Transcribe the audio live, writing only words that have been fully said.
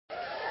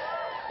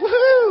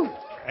Woohoo!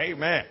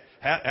 Amen.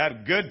 Had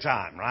a good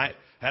time, right?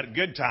 Had a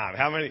good time.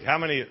 How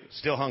many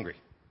still hungry?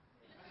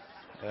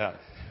 Yeah.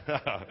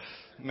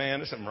 Man,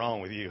 there's something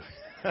wrong with you.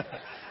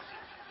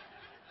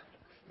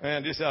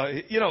 Man, just,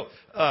 I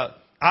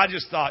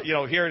just thought,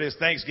 here it is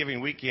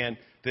Thanksgiving weekend,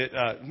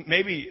 that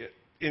maybe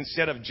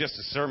instead of just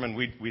a sermon,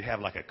 we'd have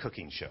like a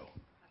cooking show.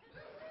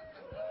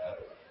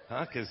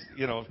 Huh?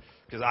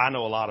 Because I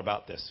know a lot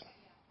about this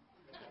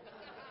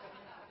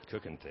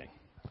cooking thing.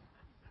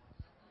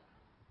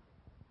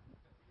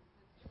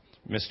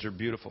 Mr.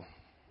 Beautiful.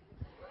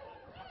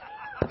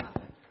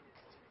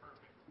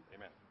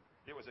 Amen.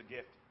 It was a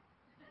gift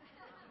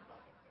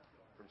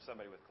from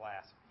somebody with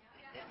class.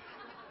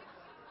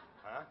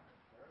 Huh?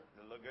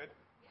 Does it look good?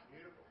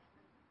 Beautiful.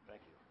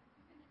 Thank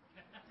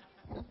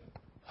you.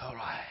 All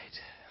right.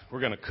 We're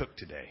going to cook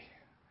today.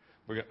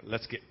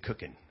 Let's get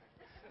cooking.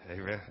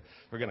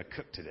 We're going to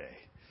cook today.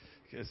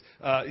 Because,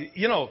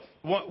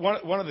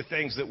 one of the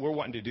things that we're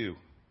wanting to do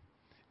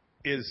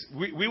is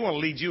we want to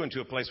lead you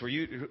into a place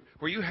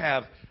where you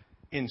have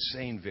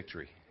insane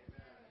victory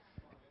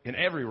in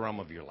every realm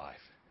of your life.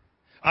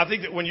 I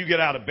think that when you get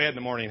out of bed in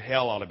the morning,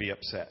 hell ought to be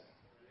upset.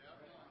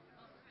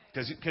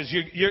 Because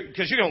you're going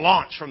to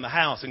launch from the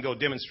house and go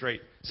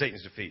demonstrate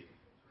Satan's defeat.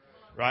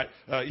 Right?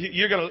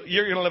 You're going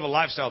to live a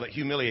lifestyle that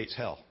humiliates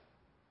hell.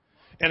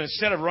 And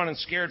instead of running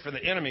scared from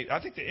the enemy, I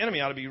think the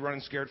enemy ought to be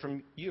running scared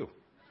from you.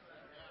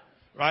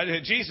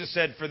 Right? Jesus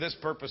said, for this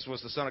purpose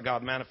was the Son of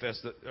God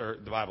manifest, or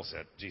the Bible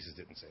said, Jesus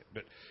didn't say it,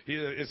 but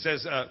it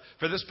says,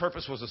 for this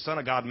purpose was the Son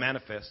of God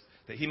manifest,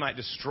 that he might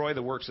destroy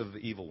the works of the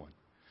evil one.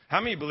 How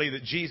many believe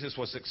that Jesus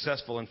was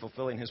successful in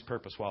fulfilling his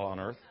purpose while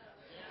on earth?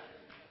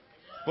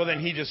 Well,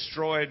 then he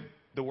destroyed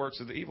the works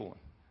of the evil one.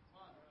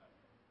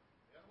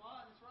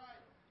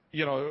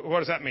 What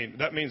does that mean?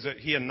 That means that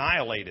he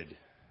annihilated.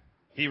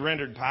 He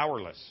rendered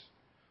powerless.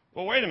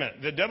 Well, wait a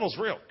minute. The devil's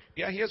real.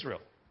 Yeah, he is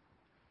real.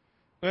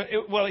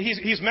 Well,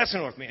 he's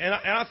messing with me. And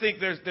I think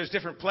there's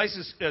different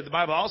places. The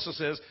Bible also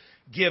says,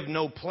 give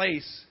no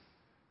place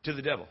to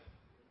the devil.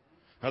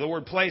 Now, the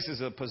word place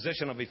is a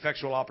position of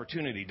effectual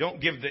opportunity.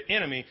 Don't give the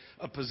enemy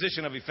a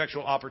position of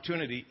effectual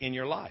opportunity in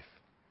your life.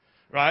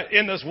 Right?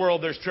 In this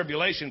world, there's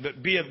tribulation,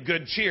 but be of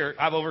good cheer.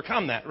 I've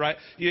overcome that, right?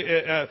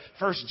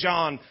 1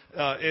 John,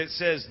 it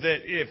says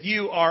that if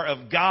you are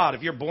of God,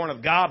 if you're born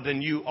of God,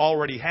 then you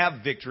already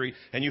have victory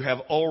and you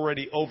have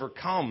already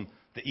overcome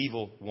the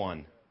evil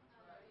one.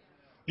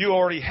 You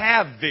already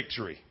have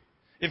victory.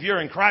 If you're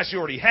in Christ, you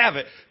already have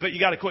it, but you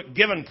got to quit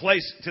giving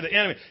place to the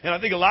enemy. And I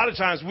think a lot of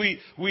times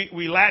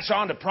we latch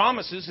on to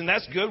promises, and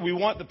that's good. We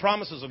want the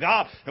promises of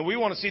God, and we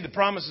want to see the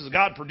promises of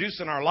God produced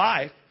in our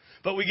life.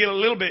 But we get a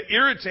little bit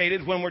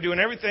irritated when we're doing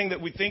everything that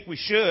we think we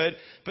should,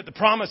 but the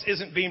promise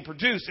isn't being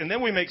produced. And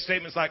then we make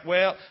statements like,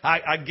 well,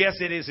 I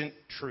guess it isn't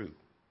true.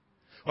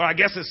 Or I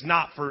guess it's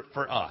not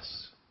for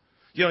us.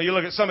 You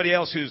look at somebody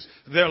else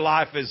their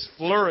life is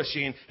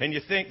flourishing, and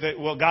you think that,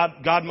 well,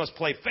 God must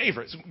play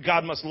favorites.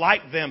 God must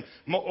like them.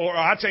 Or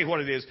I'll tell you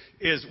what it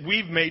is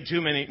we've made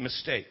too many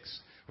mistakes.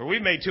 Or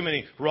we've made too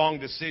many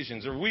wrong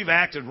decisions. Or we've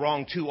acted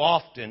wrong too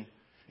often.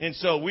 And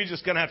so we're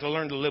just going to have to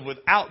learn to live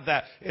without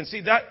that. And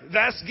see,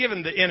 that's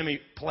given the enemy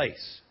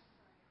place.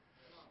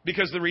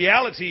 Because the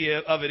reality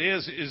of it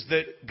is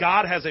that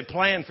God has a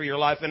plan for your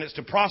life, and it's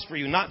to prosper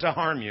you, not to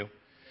harm you.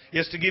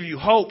 It's to give you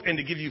hope and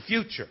to give you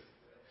future.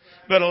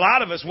 But a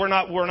lot of us, we're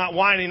not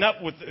winding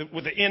up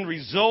with the end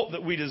result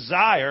that we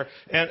desire,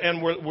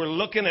 and we're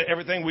looking at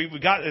everything we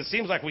got. It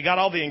seems like we got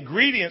all the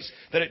ingredients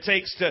that it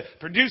takes to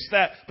produce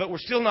that, but we're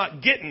still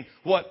not getting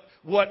what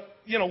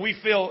we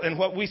feel and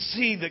what we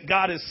see that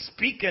God is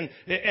speaking,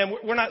 and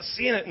we're not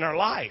seeing it in our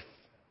life.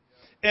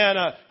 And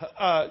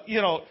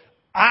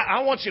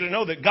I want you to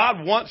know that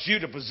God wants you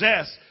to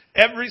possess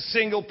every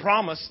single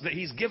promise that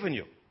He's given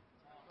you.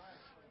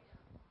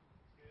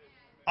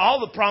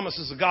 All the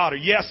promises of God are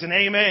yes and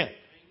amen.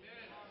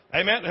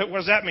 Amen. What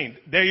does that mean?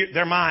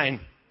 They're mine.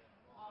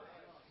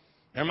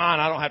 They're mine.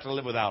 I don't have to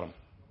live without them.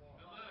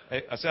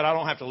 I said I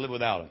don't have to live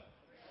without them.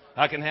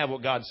 I can have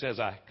what God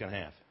says I can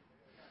have.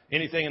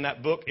 Anything in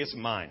that book, it's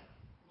mine.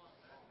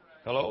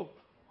 Hello?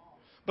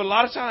 But a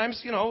lot of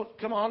times,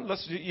 come on,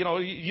 you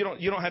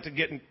don't have to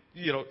get,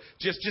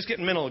 just get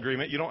in mental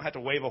agreement. You don't have to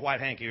wave a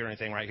white hanky or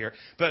anything right here.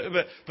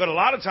 But a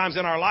lot of times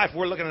in our life,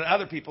 we're looking at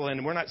other people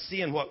and we're not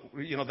seeing what,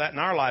 that in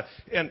our life.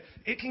 And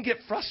it can get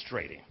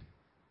frustrating.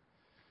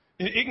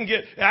 It can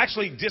get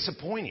actually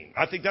disappointing.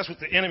 I think that's what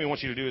the enemy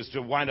wants you to do, is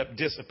to wind up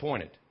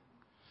disappointed.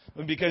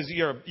 Because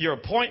your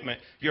appointment,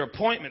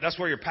 that's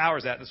where your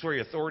power's at. That's where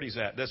your authority's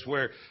at. That's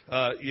where,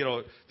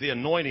 the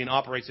anointing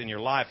operates in your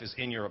life, is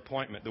in your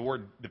appointment.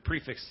 The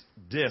prefix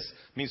dis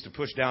means to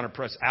push down or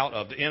press out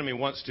of. The enemy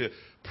wants to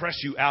press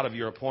you out of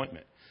your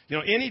appointment.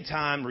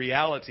 Anytime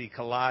reality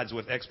collides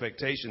with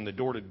expectation, the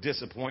door to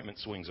disappointment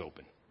swings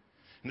open.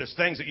 And there's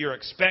things that you're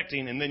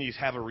expecting, and then you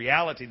have a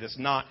reality that's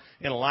not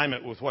in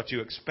alignment with what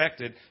you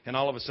expected, and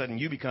all of a sudden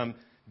you become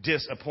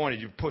disappointed.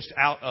 You're pushed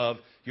out of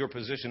your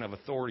position of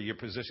authority, your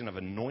position of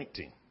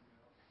anointing.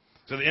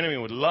 So the enemy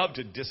would love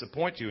to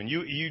disappoint you, and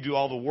you do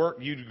all the work,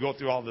 you go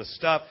through all this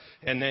stuff,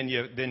 and then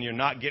you're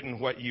not getting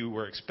what you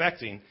were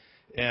expecting.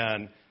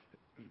 And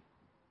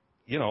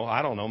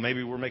I don't know,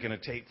 maybe we're making a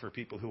tape for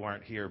people who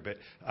aren't here, but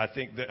I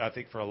think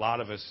for a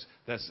lot of us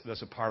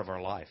that's a part of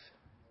our life.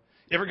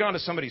 You ever gone to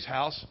somebody's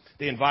house?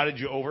 They invited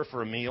you over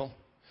for a meal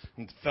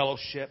and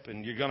fellowship,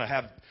 and you're going to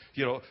have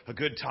a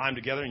good time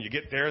together, and you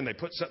get there and they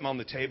put something on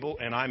the table,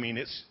 and I mean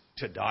it's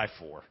to die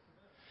for.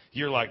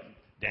 You're like,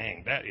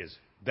 dang,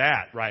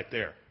 that right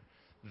there,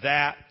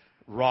 that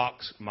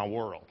rocks my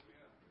world.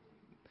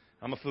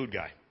 I'm a food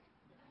guy.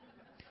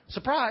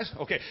 Surprise.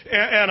 Okay.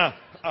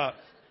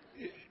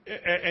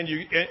 And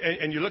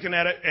you're looking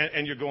at it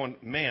and you're going,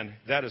 man,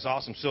 that is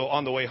awesome. So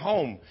on the way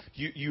home,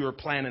 you are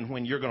planning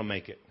when you're going to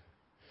make it.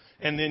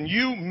 And then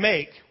you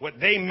make what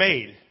they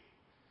made,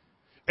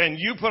 and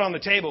you put on the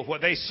table what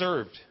they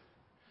served.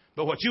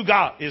 But what you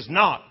got is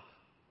not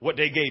what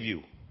they gave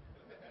you.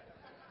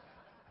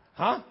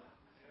 Huh?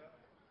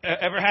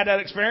 Ever had that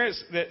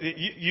experience? That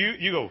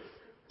you go,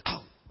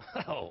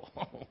 oh,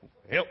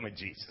 help me,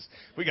 Jesus.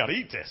 We got to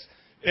eat this.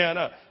 And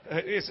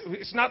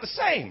it's not the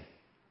same.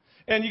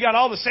 And you got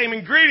all the same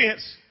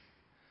ingredients,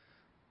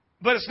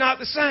 but it's not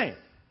the same.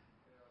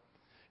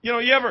 You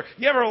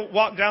ever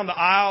walk down the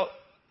aisle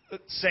at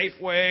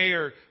Safeway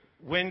or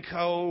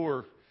Winco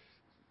or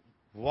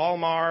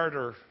Walmart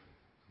or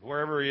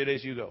wherever it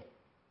is you go,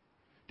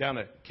 down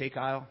the cake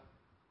aisle?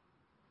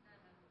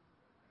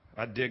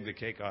 I dig the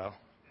cake aisle.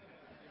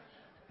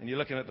 And you're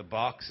looking at the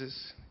boxes.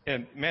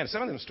 And, man,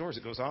 some of them stores,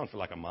 it goes on for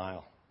like a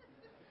mile.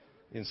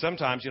 And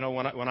sometimes,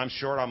 when I'm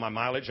short on my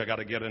mileage, I got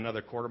to get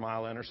another quarter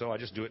mile in or so. I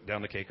just do it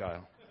down the cake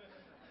aisle.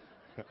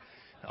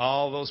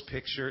 All those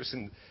pictures.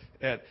 And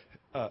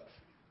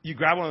you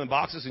grab one of the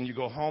boxes and you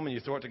go home and you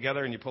throw it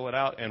together and you pull it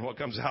out. And what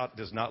comes out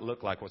does not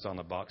look like what's on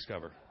the box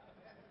cover.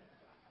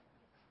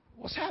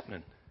 What's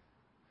happening?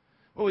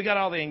 Well, we got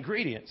all the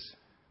ingredients.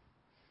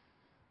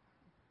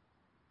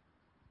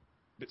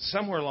 But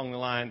somewhere along the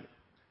line,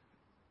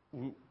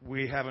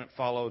 we haven't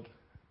followed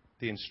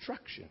the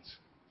instructions.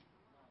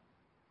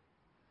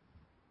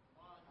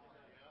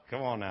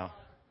 Come on now.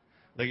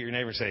 Look at your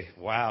neighbor and say,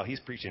 wow, he's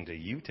preaching to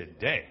you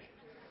today.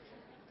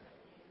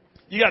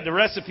 You got the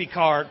recipe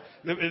card.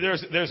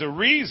 There's a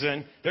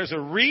reason. There's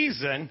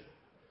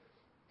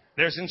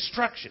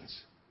instructions.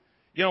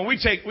 We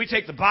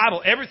take the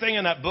Bible. Everything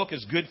in that book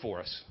is good for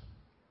us.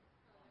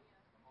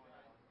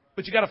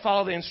 But you got to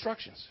follow the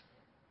instructions.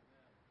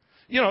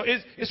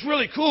 It's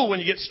really cool when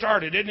you get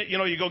started, isn't it?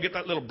 You go get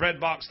that little bread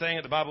box thing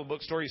at the Bible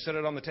bookstore. You set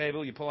it on the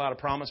table. You pull out a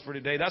promise for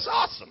today. That's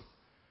awesome.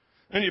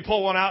 And you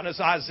pull one out, and it's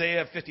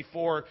Isaiah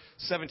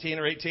 54:17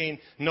 or 18.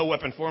 No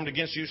weapon formed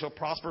against you shall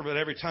prosper, but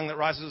every tongue that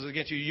rises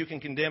against you, you can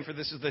condemn. For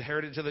this is the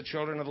heritage of the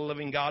children of the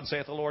living God,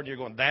 saith the Lord. And you're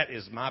going, that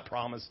is my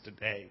promise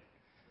today.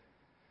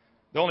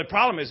 The only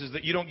problem is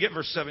that you don't get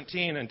verse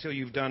 17 until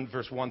you've done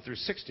verse 1 through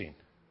 16.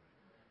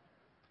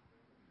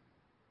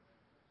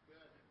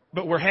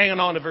 But we're hanging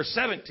on to verse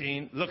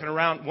 17, looking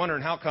around,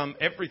 wondering how come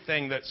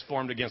everything that's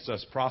formed against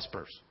us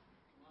prospers.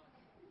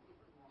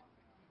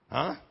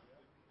 Huh?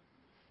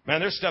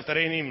 Man, there's stuff that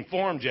ain't even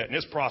formed yet, and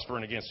it's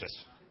prospering against us.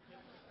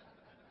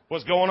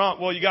 What's going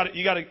on? Well, you got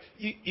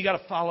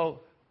to follow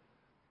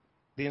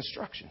the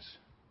instructions.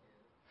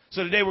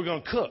 So today we're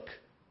going to cook.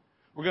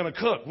 We're going to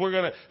cook. We're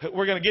going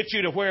to get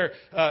you to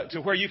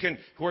where you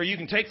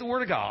can take the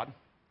Word of God.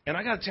 And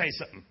I got to tell you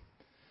something.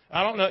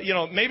 I don't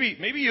know, maybe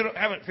you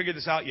haven't figured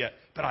this out yet,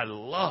 but I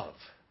love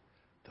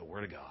the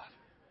Word of God.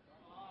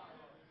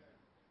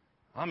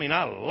 I mean,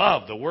 I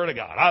love the Word of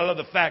God. I love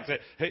the fact that,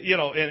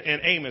 in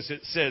Amos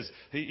it says,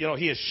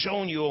 He has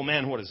shown you, O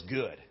man, what is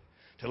good.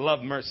 To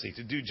love mercy,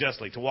 to do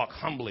justly, to walk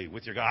humbly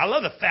with your God. I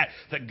love the fact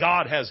that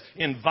God has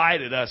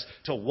invited us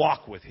to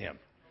walk with Him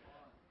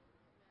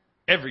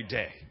every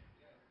day.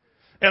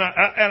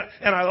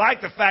 And I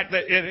like the fact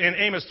that in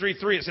Amos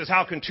 3:3 it says,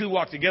 how can two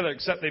walk together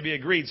except they be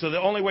agreed? So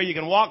the only way you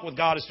can walk with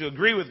God is to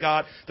agree with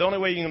God. The only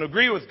way you can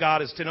agree with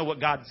God is to know what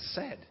God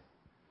said.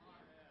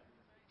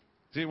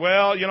 See,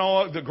 well,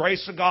 the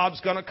grace of God's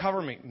going to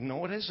cover me.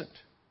 No, it isn't.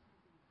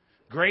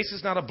 Grace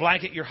is not a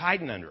blanket you're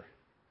hiding under.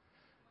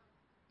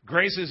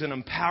 Grace is an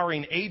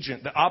empowering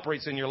agent that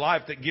operates in your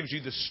life that gives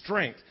you the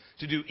strength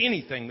to do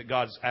anything that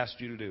God's asked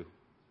you to do.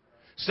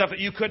 Stuff that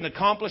you couldn't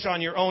accomplish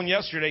on your own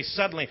yesterday,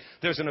 suddenly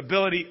there's an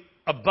ability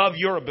above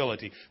your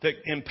ability that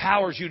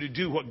empowers you to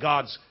do what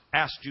God's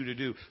asked you to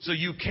do. So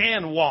you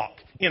can walk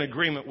in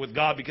agreement with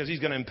God because He's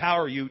going to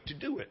empower you to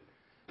do it.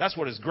 That's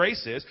what His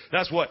grace is.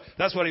 That's what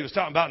He was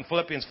talking about in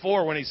Philippians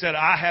 4 when He said,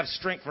 I have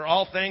strength for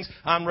all things.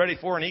 I'm ready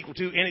for and equal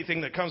to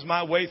anything that comes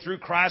my way through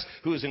Christ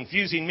who is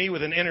infusing me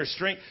with an inner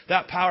strength.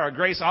 That power of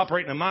grace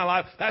operating in my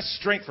life, that's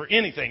strength for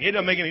anything. It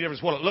doesn't make any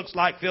difference what it looks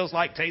like, feels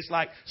like, tastes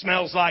like,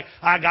 smells like.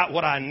 I got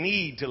what I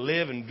need to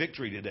live in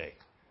victory today.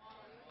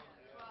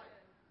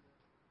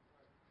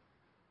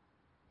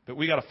 But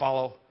we got to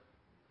follow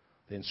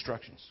the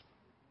instructions.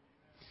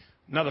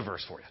 Another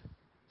verse for you.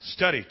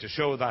 Study to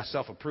show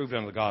thyself approved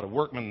unto God, a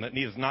workman that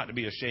needeth not to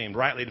be ashamed,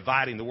 rightly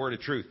dividing the word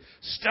of truth.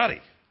 Study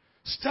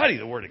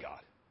the word of God.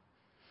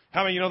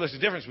 How many of you know there's a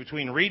difference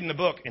between reading the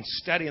book and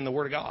studying the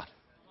Word of God?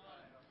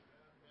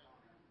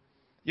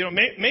 You know,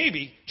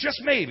 maybe,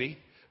 just maybe,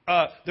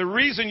 the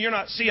reason you're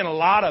not seeing a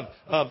lot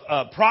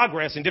of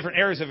progress in different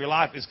areas of your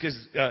life is because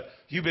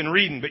you've been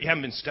reading, but you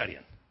haven't been studying.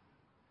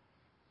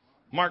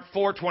 Mark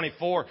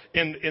 4:24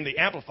 in the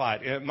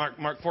Amplified,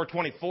 Mark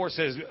 4:24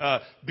 says,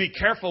 be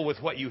careful with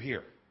what you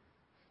hear.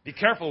 Be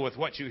careful with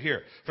what you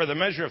hear. For the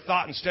measure of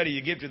thought and study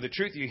you give to the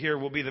truth you hear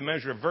will be the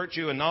measure of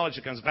virtue and knowledge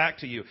that comes back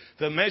to you.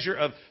 The measure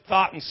of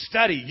thought and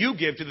study you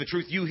give to the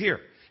truth you hear.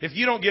 If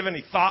you don't give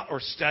any thought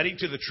or study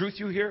to the truth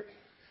you hear,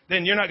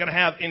 then you're not going to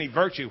have any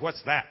virtue.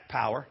 What's that?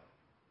 Power.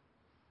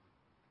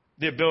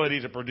 The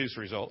ability to produce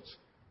results.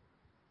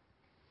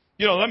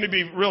 You know, let me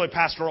be really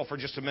pastoral for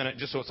just a minute,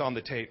 just so it's on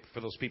the tape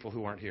for those people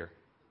who aren't here.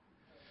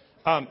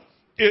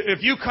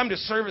 If you come to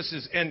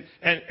services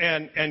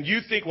and you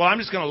think, well, I'm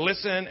just going to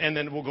listen and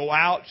then we'll go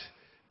out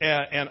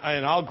and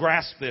I'll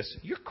grasp this,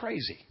 you're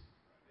crazy.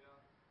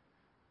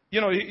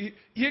 You know,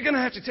 you're going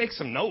to have to take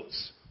some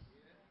notes.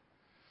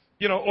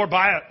 You know, or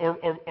buy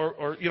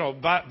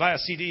a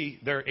CD.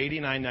 They're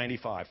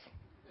 $89.95.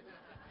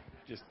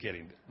 Just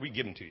kidding. We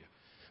give them to you.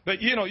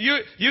 But you know,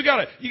 you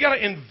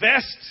gotta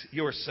invest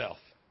yourself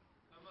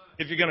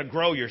if you're going to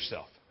grow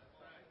yourself.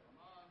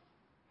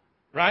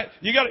 Right?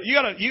 You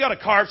gotta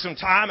carve some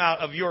time out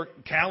of your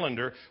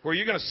calendar where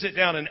you're going to sit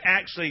down and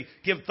actually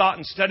give thought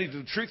and study to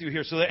the truth you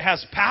hear so that it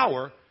has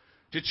power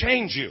to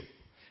change you.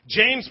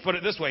 James put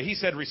it this way. He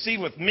said, receive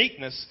with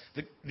meekness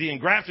the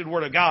engrafted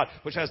word of God,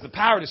 which has the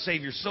power to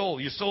save your soul.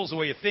 Your soul's the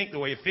way you think, the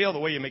way you feel, the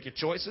way you make your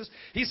choices.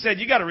 He said,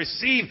 you got to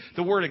receive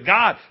the word of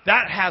God.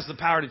 That has the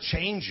power to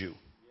change you.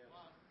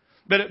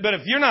 But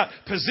if you're not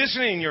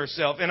positioning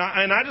yourself, and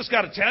I just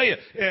got to tell you,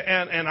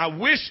 and I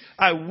wish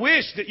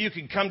that you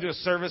could come to a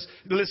service,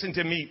 listen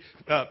to me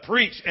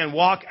preach, and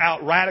walk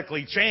out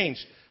radically changed.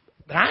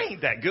 But I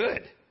ain't that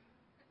good.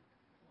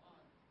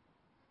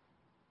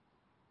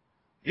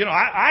 You know,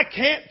 I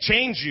can't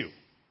change you.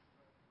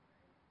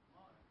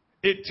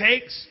 It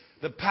takes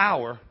the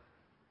power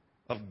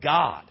of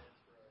God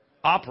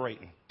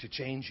operating to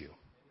change you.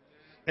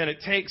 And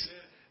it takes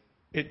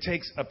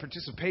a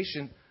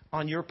participation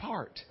on your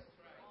part.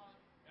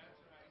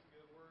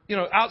 You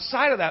know,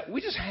 outside of that, we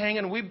just hang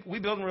and we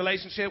build a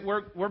relationship.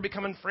 We're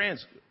becoming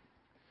friends.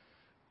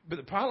 But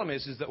the problem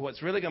is that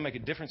what's really going to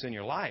make a difference in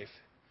your life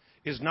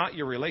is not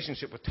your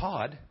relationship with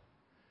Todd.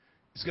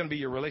 It's going to be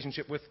your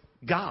relationship with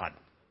God.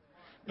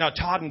 Now,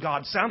 Todd and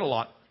God sound a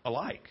lot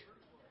alike,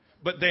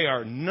 but they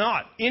are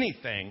not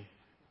anything.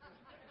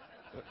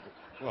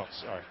 Well,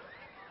 sorry.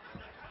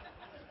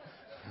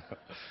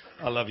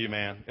 I love you,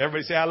 man.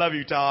 Everybody say, I love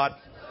you, Todd.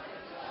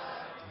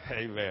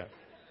 Amen.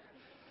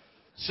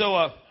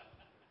 So,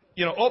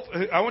 you know,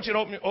 I want you to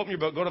open your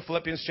book, go to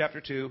Philippians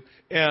chapter 2,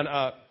 and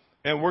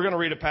we're going to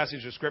read a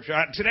passage of Scripture.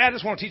 Today, I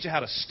just want to teach you how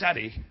to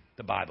study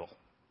the Bible.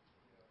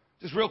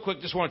 Just real quick,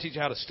 just want to teach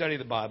you how to study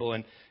the Bible.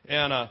 And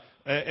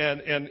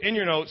in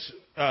your notes,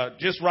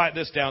 just write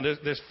this down.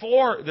 There's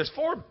four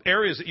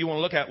areas that you want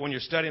to look at when you're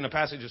studying a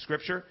passage of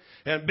Scripture.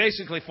 And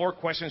basically 4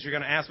 questions you're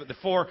going to ask, but the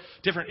 4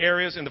 different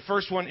areas. And the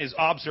first one is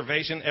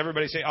observation.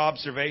 Everybody say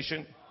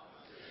observation.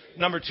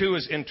 Number 2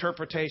 is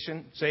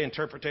interpretation. Say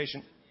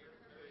interpretation.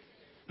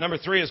 Number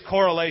 3 is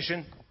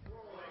correlation.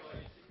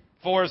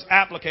 4 is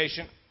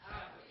application.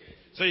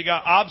 So you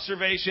got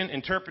observation,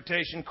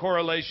 interpretation,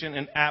 correlation,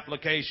 and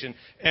application.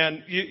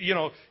 And you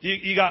know,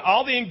 you got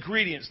all the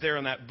ingredients there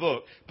in that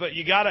book, but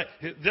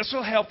this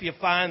will help you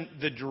find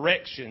the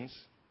directions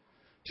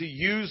to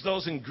use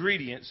those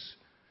ingredients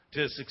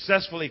to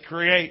successfully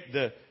create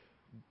the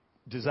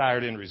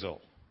desired end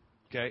result.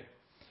 Okay?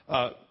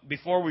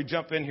 Before we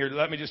jump in here,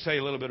 let me just tell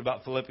you a little bit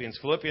about Philippians.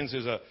 Philippians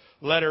is a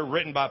letter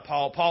written by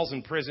Paul. Paul's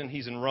in prison.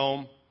 He's in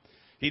Rome.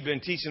 He'd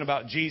been teaching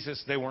about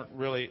Jesus. They weren't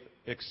really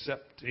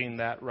accepting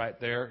that right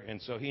there.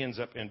 And so he ends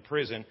up in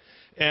prison.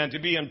 And to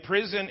be in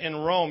prison in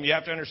Rome, you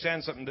have to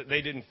understand something, that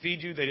they didn't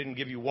feed you. They didn't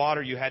give you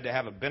water. You had to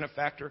have a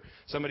benefactor.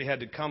 Somebody had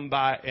to come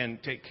by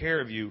and take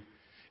care of you.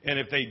 And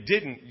if they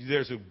didn't,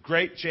 there's a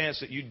great chance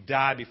that you'd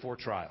die before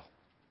trial.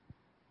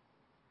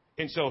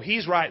 And so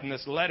he's writing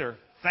this letter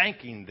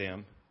thanking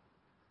them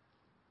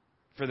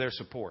for their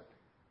support.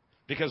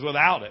 Because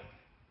without it,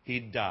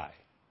 he'd die.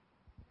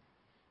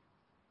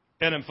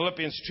 And in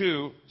Philippians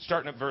 2,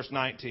 starting at verse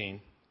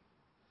 19,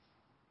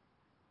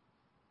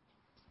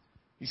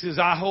 he says,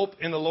 I hope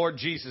in the Lord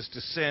Jesus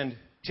to send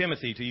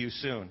Timothy to you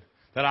soon,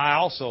 that I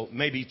also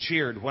may be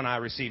cheered when I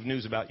receive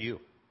news about you.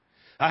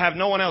 I have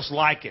no one else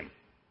like him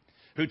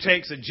who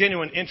takes a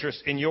genuine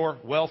interest in your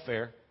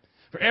welfare.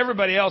 For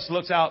everybody else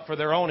looks out for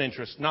their own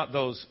interests, not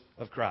those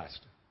of Christ.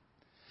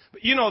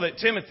 But you know that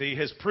Timothy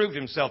has proved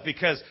himself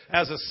because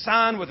as a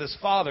son with his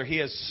father, he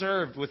has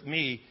served with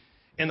me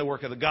in the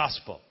work of the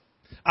gospel.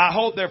 I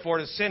hope, therefore,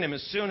 to send him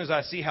as soon as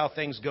I see how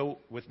things go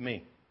with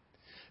me.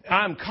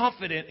 I'm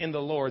confident in the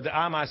Lord that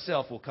I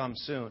myself will come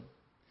soon.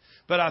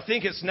 But I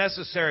think it's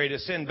necessary to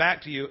send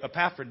back to you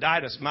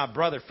Epaphroditus, my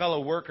brother,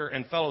 fellow worker,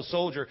 and fellow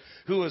soldier,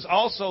 who is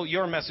also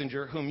your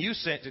messenger, whom you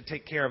sent to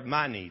take care of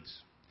my needs.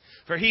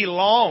 For he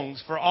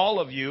longs for all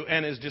of you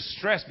and is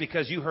distressed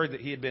because you heard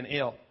that he had been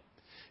ill.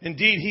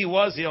 Indeed, he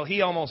was ill.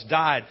 He almost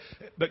died.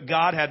 But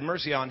God had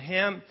mercy on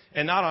him,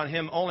 and not on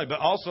him only, but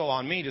also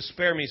on me, to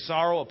spare me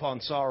sorrow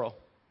upon sorrow.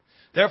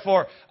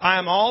 Therefore, I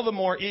am all the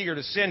more eager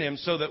to send him,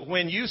 so that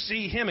when you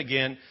see him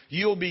again,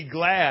 you'll be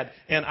glad,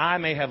 and I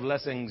may have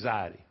less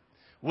anxiety.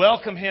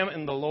 Welcome him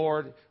in the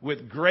Lord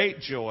with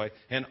great joy,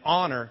 and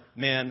honor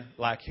men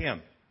like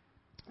him.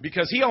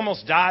 Because he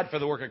almost died for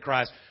the work of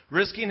Christ,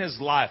 risking his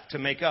life to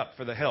make up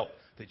for the help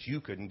that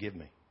you couldn't give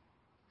me.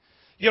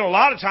 You know, a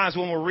lot of times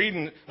when we're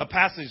reading a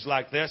passage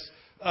like this,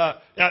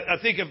 I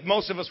think if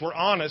most of us were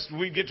honest,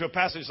 we'd get to a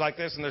passage like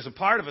this, and there's a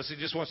part of us that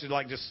just wants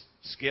to just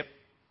skip.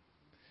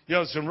 You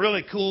know, some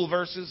really cool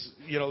verses,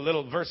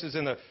 little verses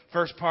in the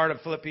first part of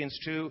Philippians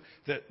 2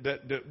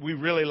 that we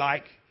really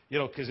like.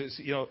 Because it's,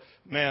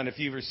 man, if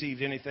you've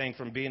received anything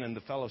from being in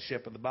the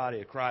fellowship of the body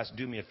of Christ,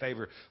 do me a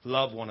favor,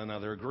 love one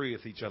another, agree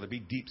with each other,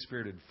 be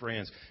deep-spirited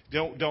friends.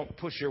 Don't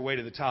push your way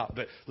to the top,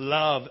 but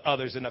love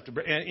others enough to.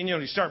 And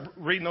you start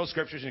reading those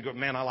scriptures and you go,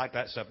 man, I like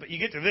that stuff. But you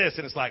get to this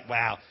and it's like,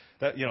 wow,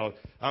 that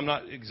I'm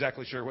not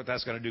exactly sure what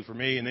that's going to do for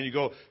me. And then you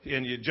go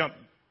and you jump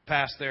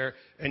past there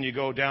and you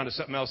go down to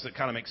something else that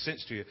kind of makes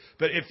sense to you.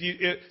 But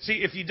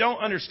if you don't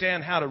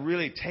understand how to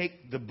really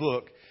take the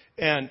book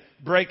and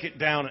break it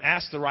down and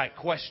ask the right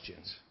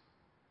questions,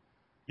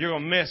 you're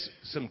going to miss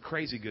some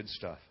crazy good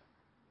stuff.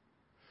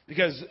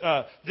 Because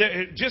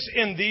just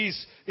in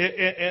these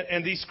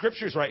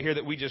scriptures right here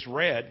that we just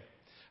read,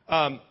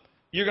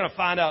 you're going to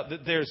find out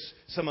that there's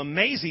some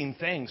amazing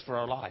things for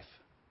our life.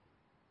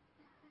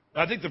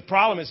 I think the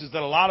problem is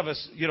that a lot of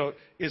us,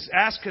 is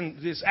asking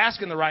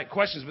the right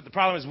questions, but the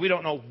problem is we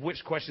don't know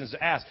which questions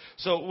to ask.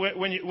 So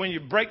when you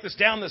break this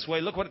down this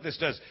way, look what this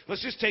does.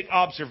 Let's just take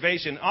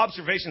observation.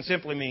 Observation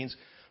simply means,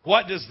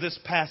 what does this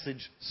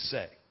passage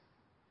say?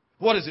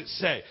 What does it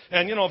say?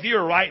 And, if you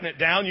were writing it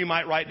down, you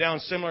might write down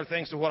similar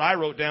things to what I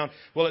wrote down.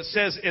 Well, it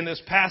says in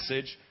this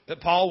passage that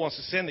Paul wants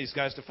to send these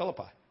guys to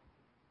Philippi.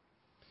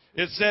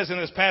 It says in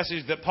this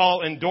passage that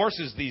Paul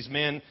endorses these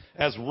men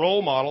as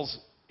role models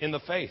in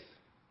the faith.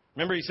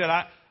 Remember, he said,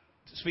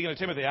 speaking of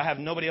Timothy, I have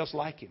nobody else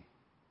like him.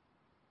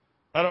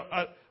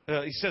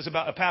 He says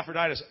about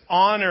Epaphroditus,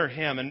 honor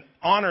him and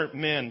honor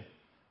men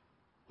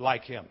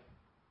like him.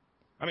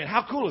 I mean,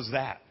 how cool is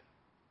that?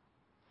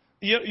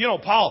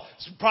 Paul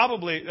is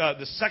probably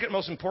the second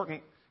most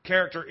important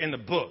character in the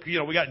book.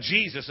 We got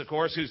Jesus, of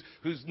course,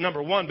 who's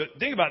number one. But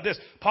think about this.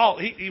 Paul,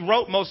 he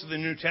wrote most of the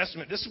New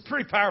Testament. This is a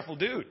pretty powerful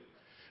dude.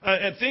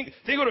 And think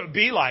what it would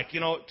be like,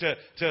 to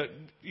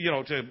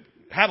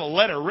have a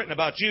letter written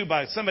about you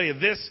by somebody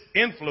of this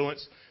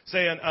influence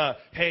saying,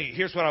 hey,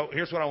 here's what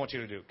I want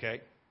you to do,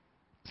 okay?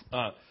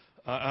 I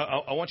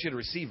want you to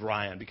receive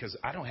Ryan because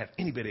I don't have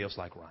anybody else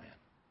like Ryan.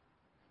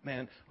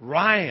 Man,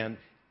 Ryan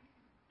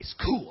is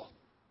cool.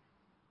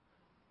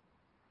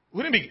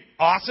 Wouldn't it be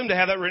awesome to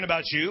have that written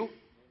about you?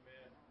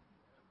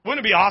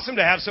 Wouldn't it be awesome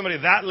to have somebody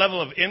of that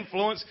level of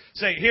influence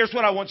say, here's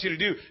what I want you to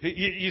do.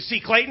 You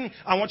see Clayton?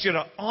 I want you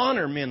to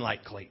honor men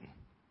like Clayton.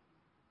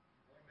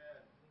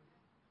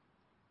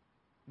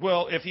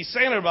 Well, if he's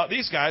saying it about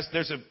these guys,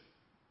 doesn't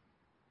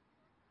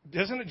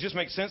it just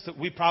make sense that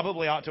we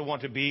probably ought to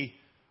want to be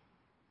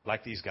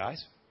like these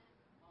guys?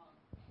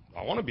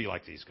 I want to be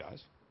like these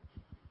guys.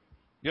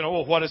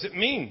 Well, what does it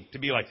mean to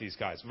be like these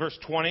guys? Verse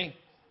 20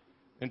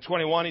 and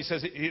 21, he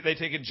says they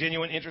take a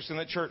genuine interest in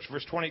the church.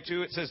 Verse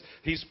 22, it says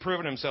he's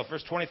proven himself.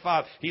 Verse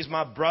 25, he's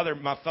my brother,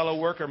 my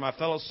fellow worker, my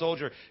fellow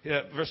soldier.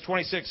 Verse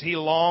 26, he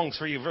longs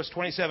for you. Verse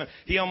 27,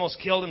 he almost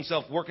killed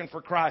himself working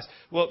for Christ.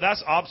 Well,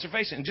 that's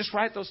observation. Just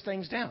write those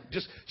things down.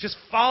 Just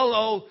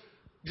follow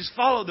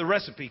the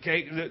recipe,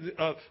 okay?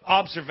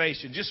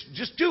 Observation.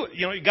 Just do it.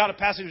 You got a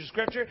passage of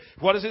scripture.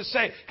 What does it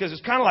say? Because it's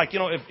kind of like,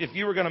 if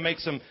you were going to make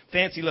some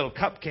fancy little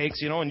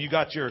cupcakes, and you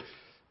got your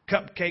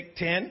cupcake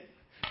tin.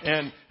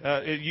 And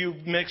you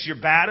mix your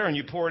batter and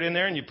you pour it in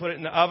there and you put it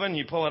in the oven and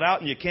you pull it out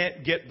and you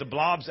can't get the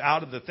blobs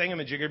out of the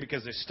thingamajigger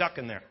because they're stuck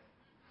in there.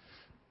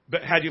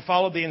 But had you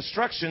followed the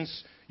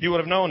instructions, you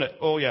would have known it.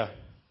 Oh, yeah.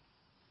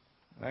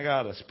 I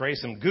got to spray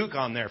some gook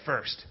on there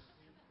first.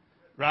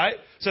 Right?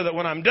 So that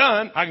when I'm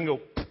done, I can go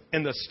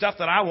and the stuff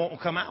that I want will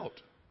come out.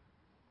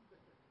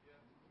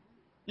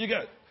 You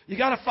got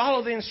to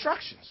follow the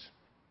instructions.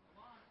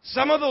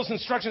 Some of those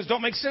instructions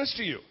don't make sense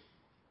to you.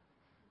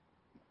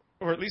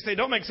 Or at least they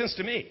don't make sense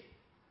to me.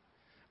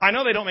 I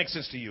know they don't make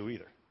sense to you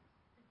either.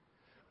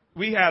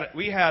 We had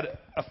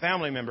a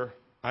family member.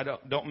 I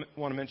don't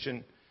want to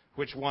mention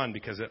which one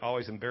because it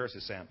always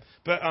embarrasses Sam.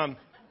 But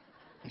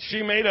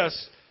she made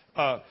us.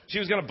 She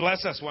was going to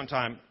bless us one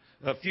time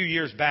a few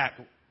years back,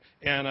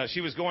 and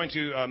she was going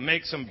to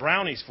make some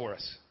brownies for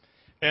us.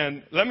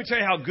 And let me tell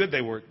you how good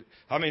they were.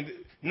 I mean,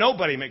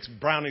 nobody makes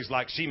brownies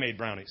like she made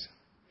brownies.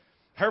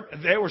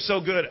 They were so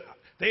good.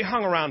 They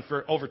hung around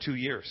for over 2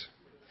 years.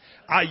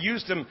 I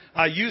used them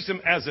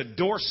as a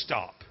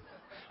doorstop.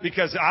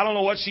 because I don't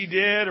know what she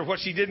did or what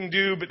she didn't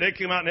do, but they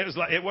came out and it was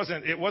like, it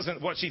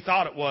wasn't what she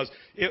thought it was.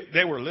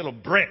 They were little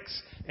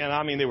bricks. And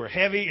I mean, they were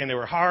heavy and they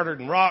were harder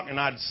than rock, and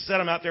I'd set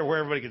them out there where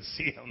everybody could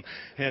see them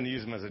and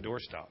use them as a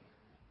doorstop.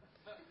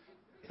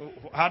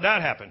 How'd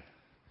that happen?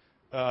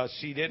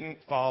 She didn't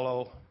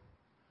follow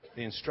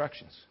the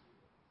instructions.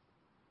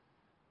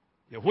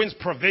 When's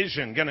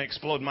provision going to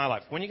explode in my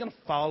life? When are you going to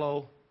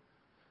follow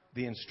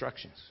the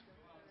instructions?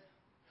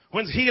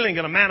 When's healing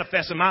going to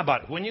manifest in my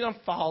body? When are you going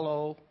to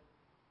follow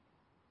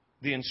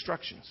the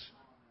instructions?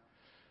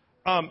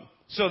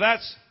 So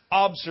that's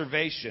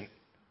observation.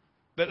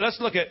 But let's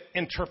look at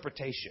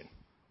interpretation.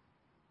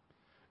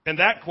 And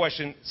that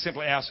question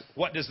simply asks,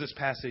 what does this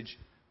passage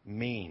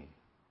mean?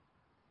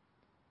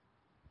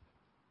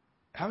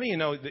 How many of you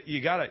know that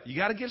you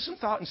gotta give some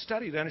thought and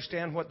study to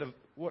understand what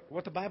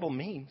the Bible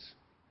means?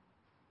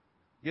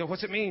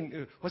 What's it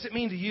mean? What's it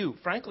mean to you?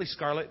 Frankly,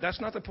 Scarlett,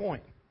 that's not the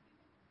point.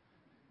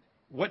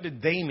 What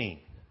did they mean?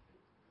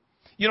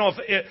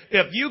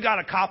 If you got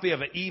a copy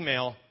of an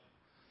email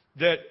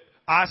that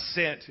I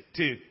sent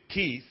to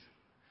Keith,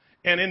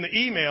 and in the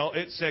email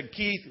it said,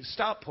 Keith,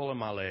 stop pulling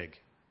my leg.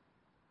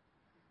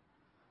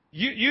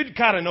 You'd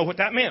kind of know what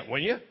that meant,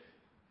 wouldn't you?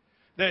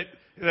 That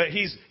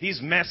he's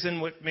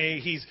messing with me,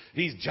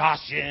 he's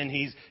joshing,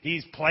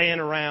 he's playing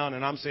around,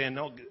 and I'm saying,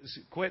 no,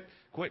 quit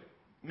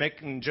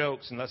making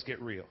jokes and let's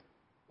get real.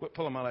 Quit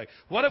pulling my leg.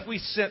 What if we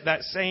sent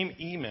that same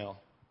email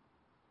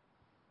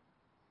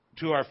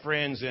to our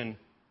friends in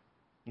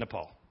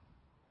Nepal?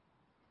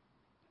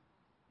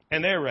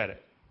 And they read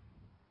it.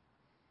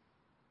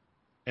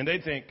 And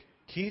they'd think,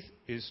 Keith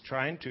is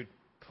trying to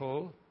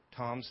pull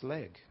Tom's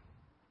leg.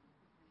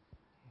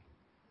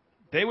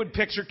 They would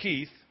picture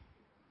Keith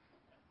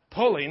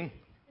pulling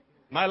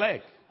my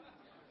leg.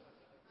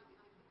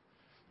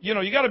 You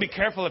got to be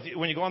careful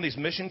when you go on these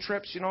mission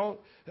trips.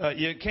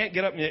 You can't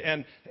get up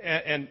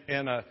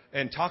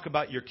and talk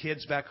about your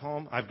kids back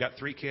home. I've got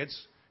 3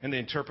 kids, and the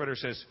interpreter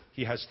says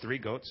he has 3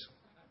 goats.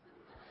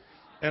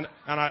 And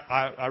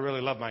I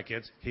really love my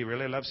kids. He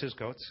really loves his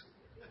goats.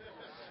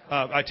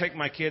 I take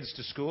my kids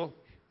to school.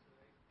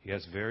 He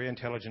has very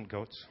intelligent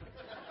goats.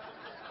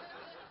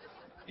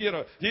 You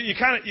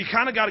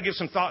kind of got to give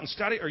some thought and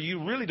study, or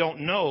you really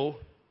don't know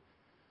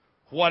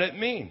what it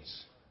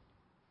means.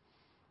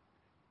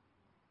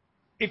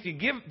 If you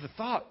give the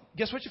thought,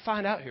 guess what you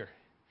find out here?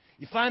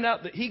 You find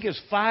out that he gives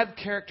 5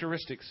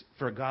 characteristics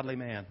for a godly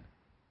man.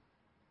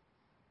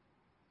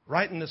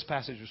 Right in this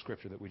passage of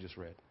Scripture that we just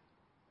read.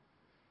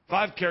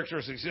 5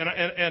 characteristics.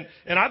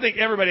 And I think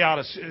everybody ought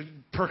to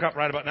perk up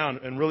right about now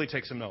and really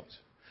take some notes.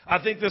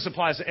 I think this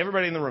applies to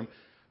everybody in the room.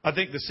 I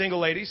think the single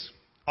ladies,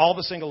 all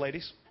the single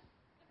ladies,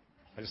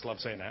 I just love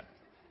saying that,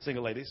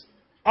 single ladies,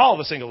 all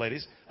the single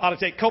ladies ought to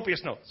take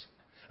copious notes.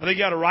 I think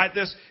you ought to write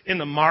this in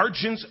the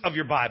margins of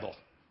your Bible.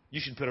 You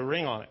should put a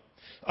ring on it.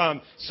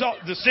 So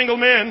the single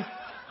men,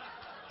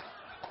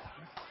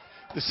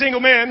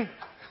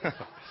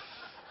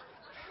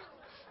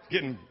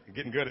 getting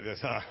good at this,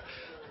 huh?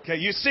 Okay,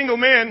 you single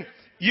men,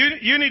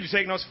 you need to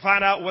take notes to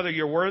find out whether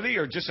you're worthy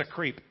or just a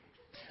creep.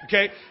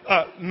 Okay,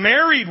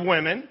 married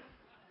women,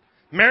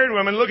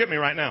 look at me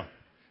right now.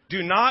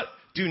 Do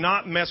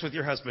not mess with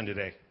your husband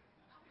today.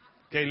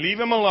 Okay, leave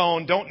him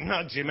alone. Don't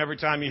nudge him every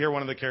time you hear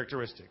one of the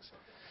characteristics.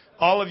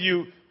 All of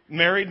you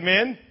married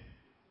men,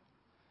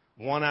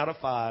 1 out of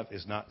 5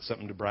 is not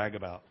something to brag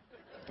about.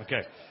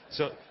 Okay,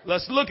 so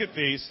let's look at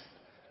these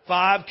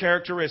 5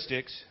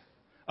 characteristics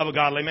of a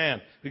godly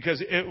man.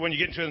 Because when you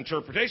get into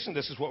interpretation,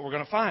 this is what we're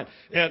going to find.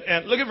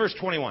 And look at verse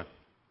 21.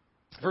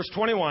 Verse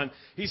 21,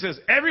 he says,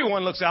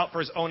 everyone looks out for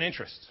his own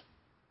interests.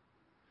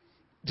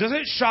 Does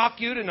it shock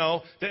you to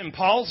know that in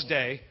Paul's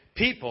day,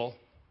 people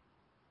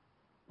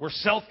were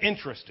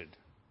self-interested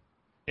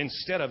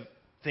instead of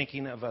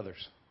thinking of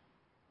others?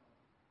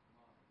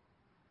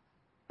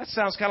 That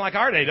sounds kind of like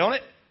our day, don't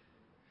it?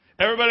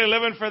 Everybody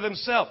living for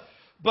themselves.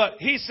 But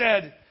he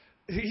said,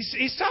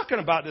 he's talking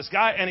about this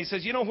guy, and he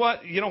says, you know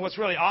what? You know what's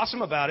really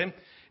awesome about him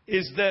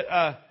is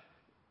that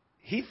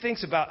he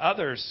thinks about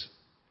others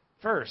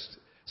first.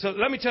 So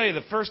let me tell you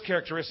the first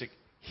characteristic.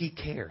 He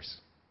cares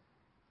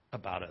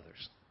about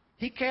others.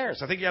 He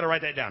cares. I think you got to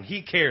write that down.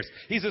 He cares.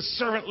 He's a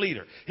servant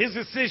leader. His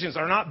decisions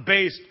are not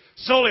based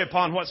solely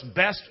upon what's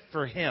best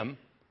for him,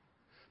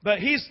 but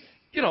he's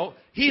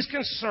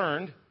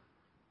concerned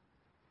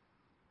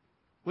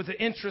with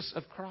the interests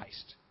of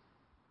Christ.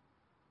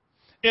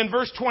 In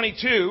verse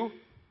 22,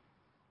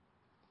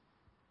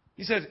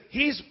 he says,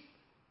 he's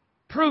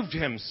proved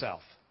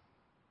himself.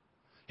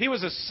 He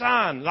was a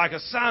son, like a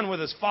son with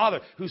his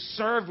father, who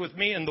served with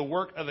me in the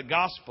work of the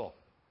gospel.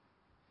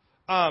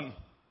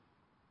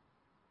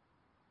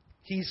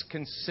 He's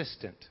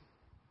consistent.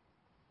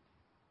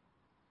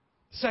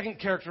 Second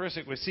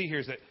characteristic we see here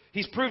is that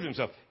he's proved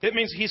himself. It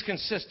means he's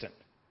consistent.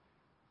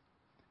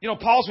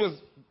 Paul's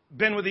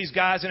been with these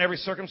guys in every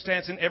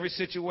circumstance, in every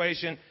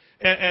situation.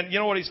 And you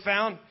know what he's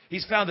found?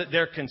 He's found that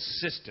they're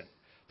consistent.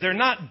 They're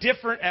not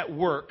different at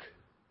work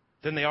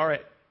than they are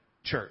at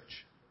church.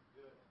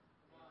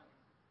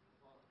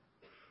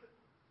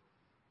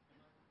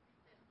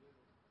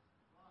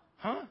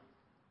 Huh?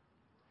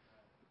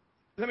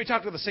 Let me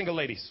talk to the single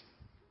ladies.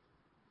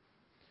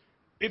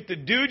 If the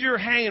dude you're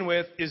hanging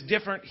with is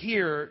different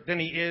here than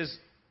he is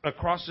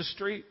across the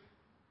street,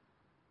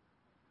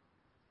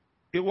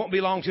 it won't be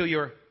long till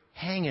you're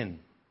hanging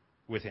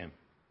with him.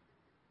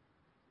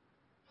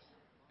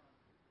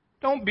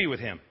 Don't be with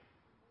him.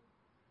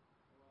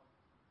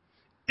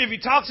 If he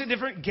talks a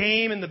different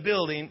game in the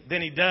building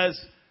than he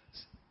does,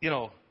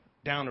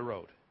 down the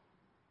road,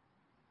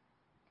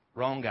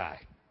 wrong guy.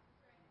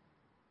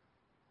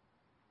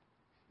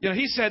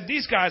 He said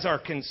these guys are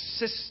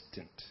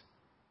consistent.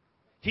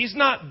 He's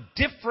not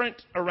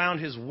different around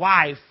his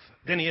wife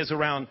than he is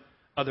around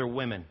other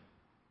women.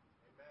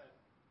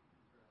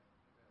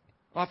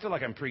 Well, I feel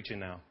like I'm preaching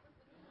now.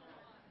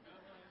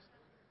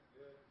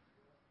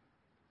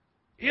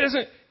 He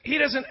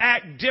doesn't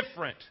act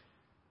different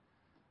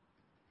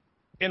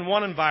in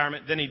one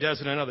environment than he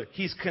does in another.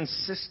 He's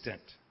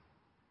consistent.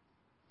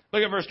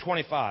 Look at verse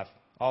 25.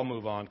 I'll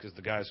move on because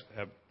the guys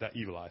have that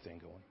evil eye thing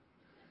going.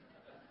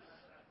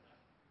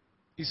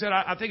 He said,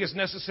 I think it's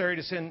necessary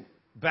to send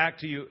back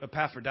to you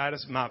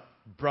Epaphroditus, my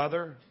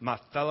brother, my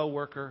fellow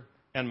worker,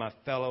 and my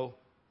fellow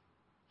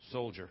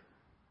soldier.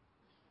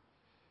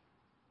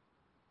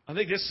 I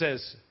think this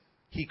says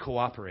he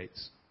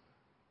cooperates.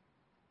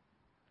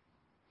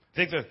 I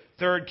think the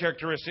third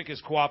characteristic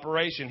is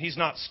cooperation. He's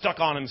not stuck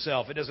on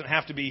himself. It doesn't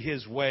have to be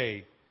his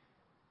way.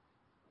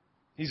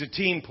 He's a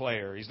team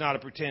player. He's not a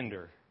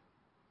pretender.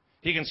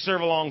 He can serve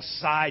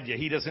alongside you.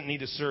 He doesn't need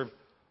to serve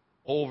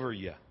over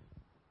you.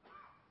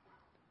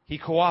 He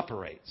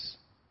cooperates.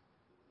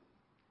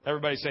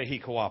 Everybody say he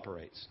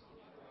cooperates.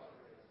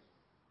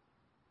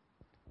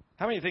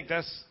 How many think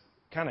that's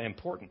kind of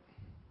important?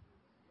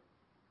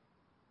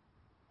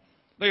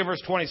 Look at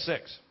verse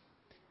 26.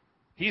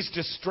 He's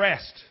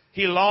distressed.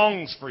 He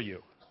longs for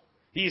you.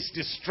 He's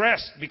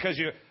distressed because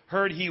you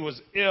heard he was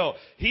ill.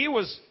 He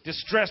was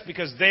distressed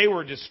because they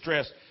were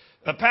distressed.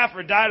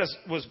 Epaphroditus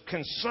was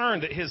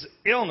concerned that his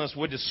illness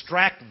would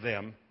distract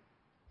them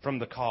from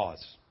the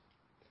cause.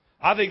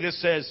 I think this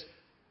says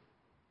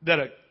that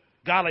a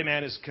godly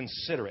man is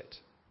considerate.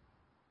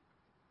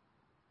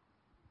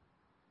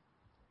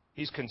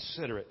 He's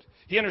considerate.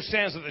 He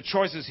understands that the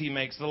choices he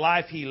makes, the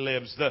life he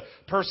lives, the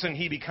person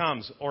he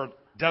becomes or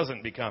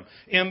doesn't become,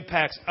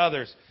 impacts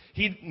others.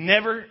 He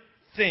never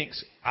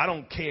thinks, I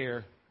don't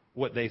care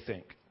what they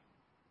think.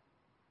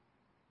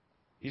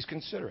 He's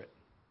considerate.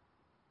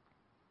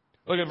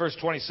 Look at verse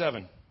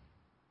 27.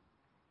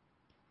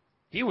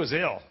 He was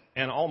ill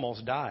and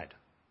almost died.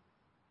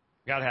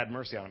 God had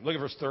mercy on him. Look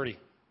at verse 30.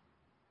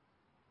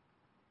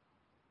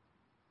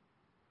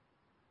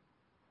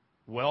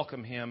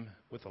 Welcome him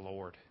with the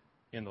Lord,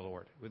 in the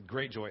Lord, with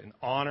great joy, and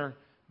honor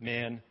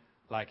men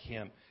like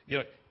him.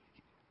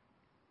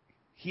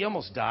 He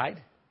almost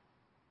died.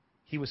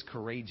 He was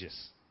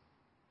courageous.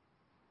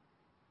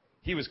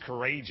 He was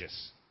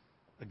courageous.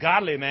 A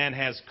godly man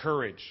has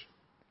courage.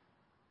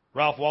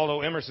 Ralph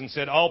Waldo Emerson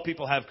said, all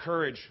people have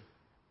courage.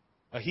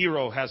 A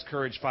hero has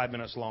courage 5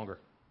 minutes longer.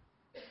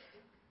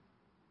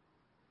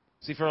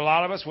 See, for a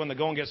lot of us, when the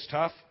going gets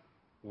tough,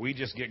 we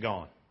just get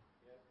gone.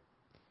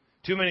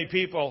 Too many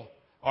people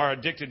are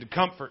addicted to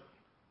comfort,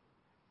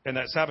 and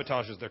that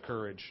sabotages their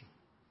courage.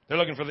 They're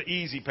looking for the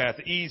easy path,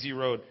 the easy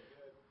road.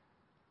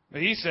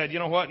 But he said, you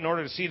know what? In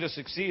order to see this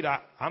succeed,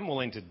 I'm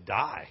willing to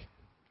die.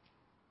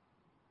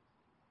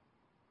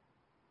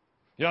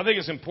 I think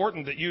it's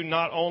important that you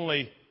not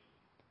only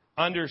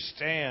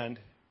understand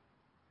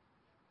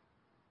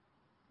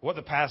what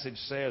the passage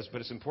says, but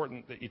it's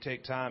important that you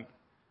take time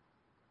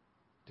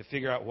to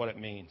figure out what it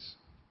means.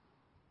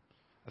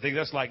 I think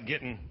that's like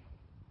getting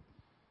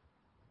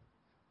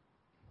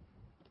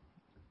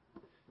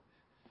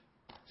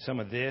some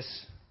of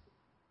this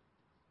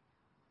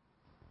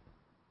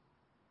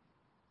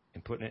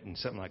and putting it in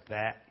something like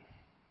that.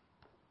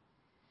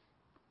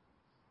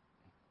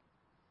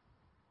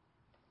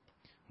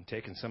 And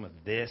taking some of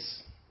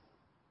this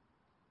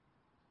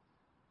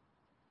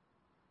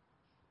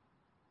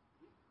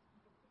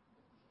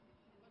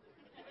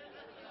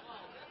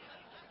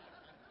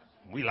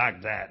we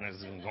like that, and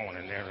it's going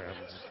in there.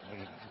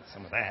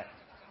 Some of that.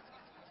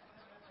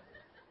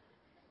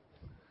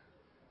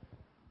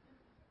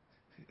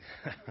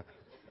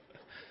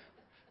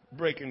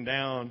 Breaking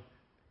down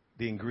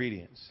the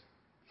ingredients,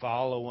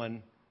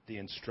 following the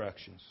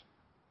instructions.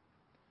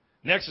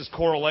 Next is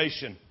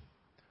correlation.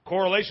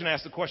 Correlation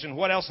asks the question,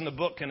 what else in the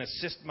book can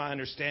assist my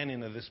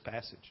understanding of this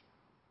passage?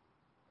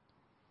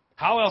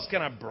 How else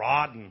can I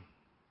broaden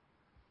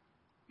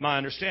my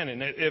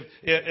understanding?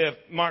 If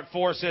Mark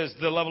 4 says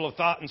the level of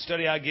thought and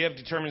study I give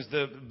determines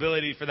the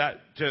ability for that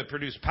to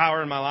produce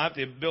power in my life,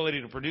 the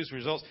ability to produce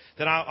results,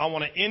 then I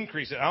want to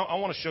increase it. I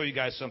want to show you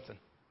guys something.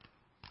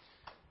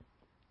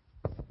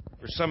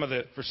 For some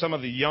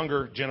of the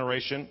younger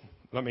generation,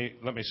 let me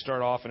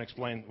start off and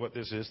explain what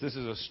this is. This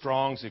is a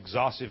Strong's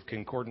exhaustive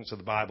concordance of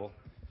the Bible.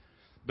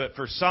 But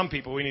for some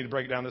people, we need to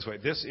break it down this way.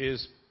 This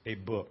is a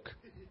book.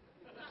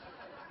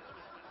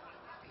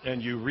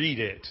 And you read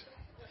it.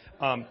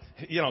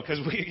 Because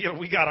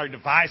we got our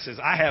devices.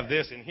 I have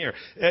this in here.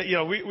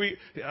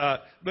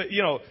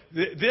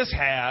 This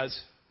has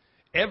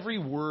every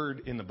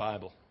word in the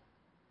Bible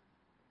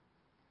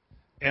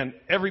and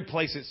every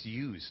place it's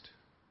used.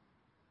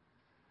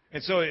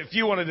 And so if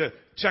you wanted to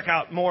check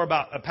out more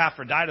about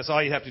Epaphroditus,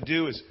 all you have to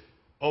do is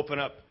open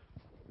up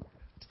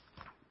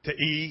to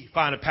E,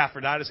 find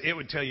Epaphroditus. It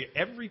would tell you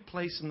every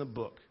place in the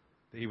book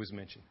that he was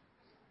mentioned.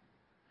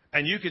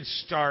 And you could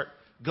start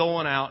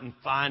going out and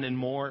finding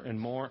more and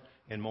more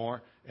and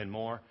more and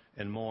more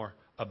and more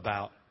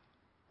about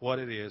what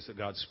it is that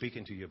God's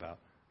speaking to you about.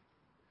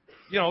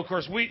 Of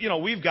course,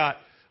 we've got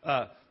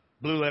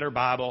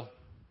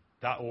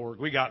BlueLetterBible.org.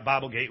 We got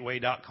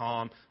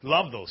BibleGateway.com.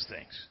 Love those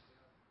things.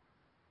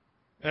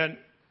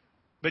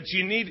 But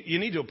you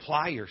need to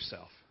apply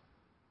yourself.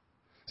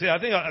 See, I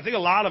think a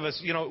lot of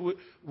us,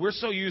 we're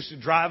so used to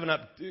driving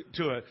up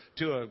to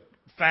a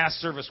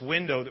fast service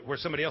window where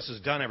somebody else has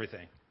done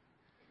everything.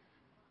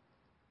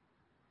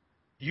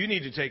 You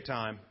need to take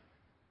time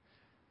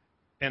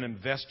and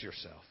invest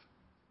yourself.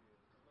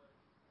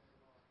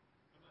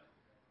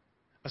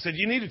 I said,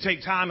 you need to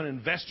take time and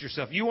invest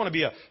yourself. You want to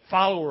be a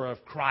follower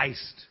of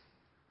Christ.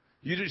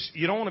 You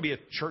don't want to be a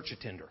church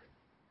attender.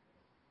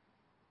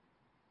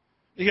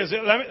 Because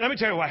let me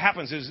tell you what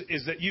happens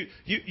is that you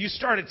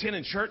start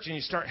attending church and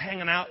you start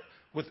hanging out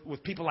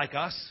with people like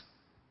us.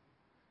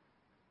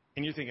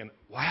 And you're thinking,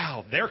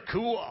 wow, they're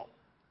cool.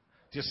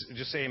 Just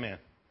say amen.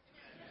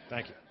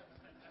 Thank you.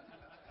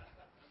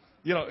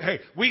 Hey,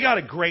 we got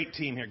a great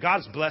team here.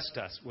 God's blessed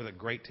us with a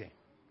great team.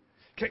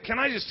 Can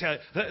I just tell you,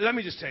 let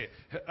me just tell you,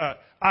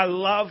 I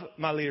love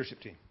my leadership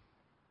team.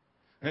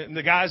 And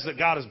the guys that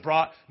God has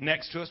brought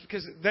next to us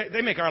because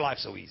they make our life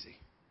so easy.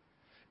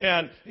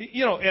 And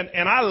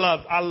I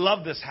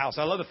love this house.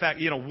 I love the fact,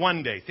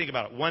 one day, think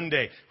about it, one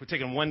day, we're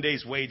taking one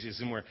day's wages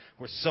and we're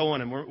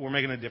sowing and we're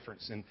making a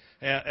difference. And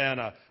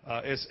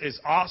it's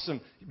awesome.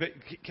 But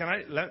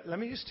let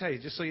me just tell you,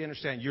 just so you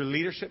understand, your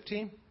leadership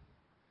team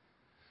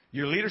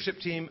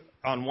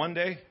on one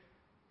day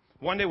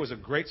was a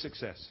great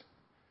success.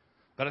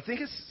 But I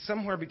think it's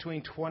somewhere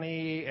between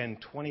 20 and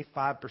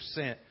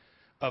 25%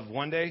 of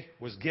one day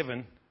was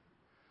given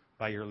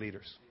by your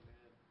leaders.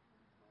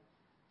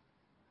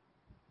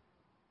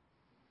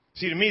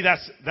 See, to me,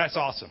 that's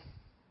awesome.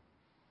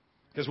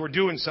 Because we're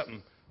doing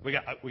something. We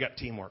got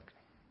teamwork.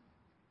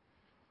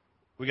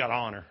 We got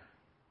honor.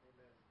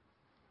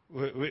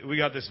 We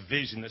got this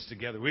vision that's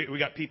together. We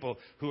got people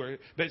who are...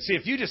 But see,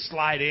 if you just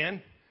slide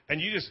in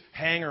and you just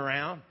hang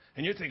around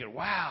and you're thinking,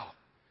 wow,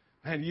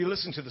 and you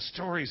listen to the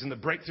stories and the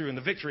breakthrough and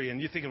the victory and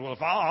you're thinking, well,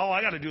 if all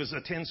I got to do is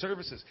attend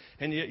services,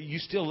 and you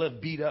still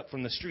live beat up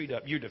from the street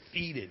up, you're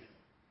defeated.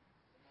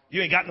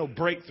 You ain't got no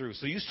breakthrough.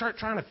 So you start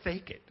trying to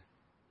fake it.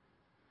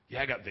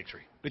 Yeah, I got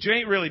victory. But you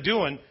ain't really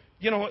doing,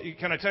 what?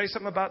 Can I tell you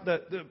something about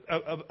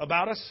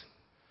about us?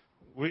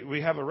 We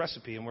have a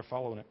recipe and we're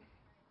following it.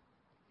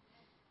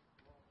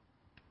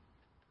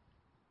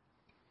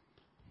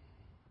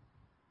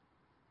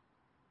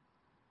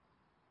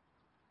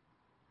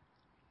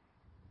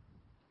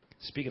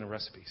 Speaking of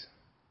recipes,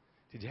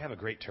 did you have a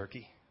great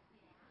turkey?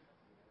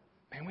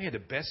 Man, we had the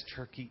best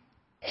turkey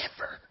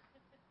ever.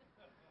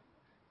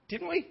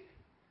 Didn't we?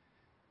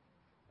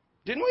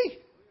 Didn't we?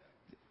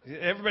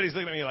 Everybody's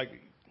looking at me like,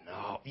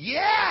 no.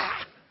 Yeah!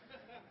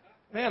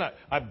 Man,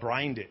 I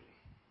brined it.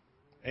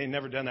 I ain't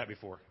never done that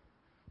before.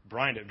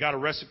 Brined it. Got a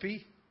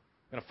recipe.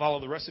 Going to follow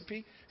the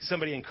recipe.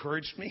 Somebody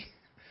encouraged me.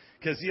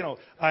 Because,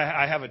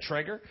 I have a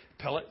Traeger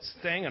pellets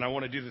thing, and I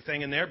want to do the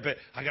thing in there. But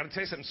I got to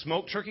tell you something.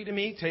 Smoked turkey to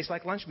me tastes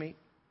like lunch meat.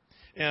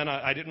 And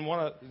I didn't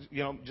want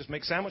to, just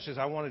make sandwiches.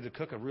 I wanted to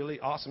cook a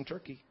really awesome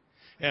turkey.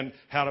 And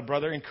had a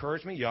brother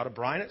encourage me, you ought to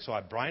brine it. So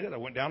I brined it. I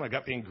went down, I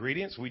got the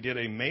ingredients. We did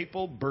a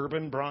maple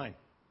bourbon brine.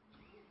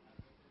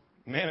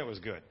 Man, it was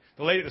good.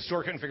 The lady at the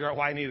store couldn't figure out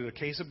why I needed a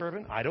case of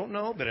bourbon. I don't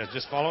know, but I was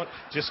just following.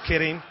 Just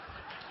kidding.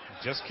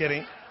 Just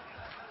kidding.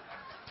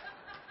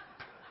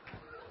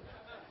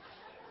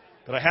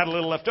 But I had a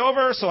little left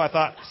over, so I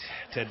thought,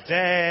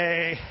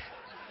 today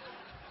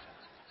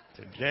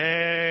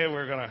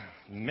we're going to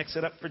mix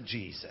it up for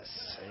Jesus.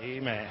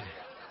 Amen.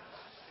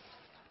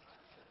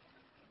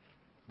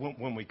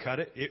 When we cut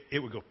it, it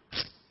would go,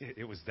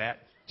 it was that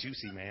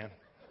juicy, man.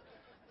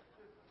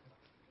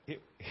 It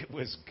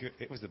was good.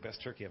 It was the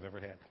best turkey I've ever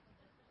had.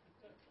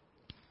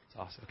 It's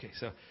awesome. Okay,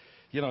 so,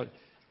 you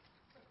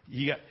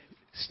got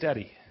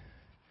steady.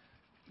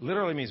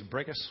 Literally means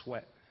break a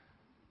sweat.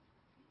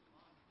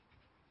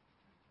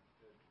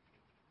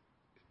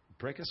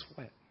 Break a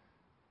sweat.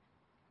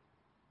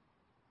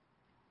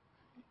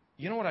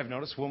 You know what I've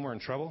noticed when we're in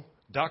trouble?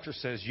 Doctor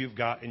says you've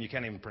got, and you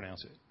can't even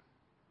pronounce it.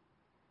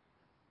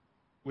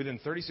 Within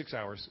 36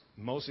 hours,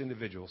 most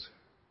individuals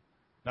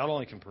not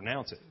only can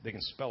pronounce it, they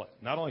can spell it.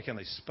 Not only can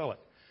they spell it,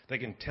 they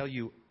can tell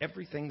you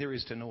everything there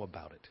is to know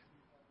about it.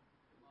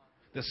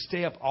 They'll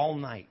stay up all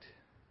night.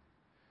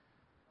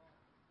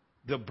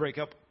 They'll break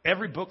up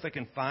every book they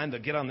can find.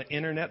 They'll get on the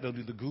internet. They'll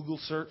do the Google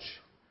search.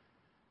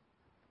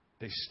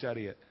 They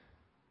study it.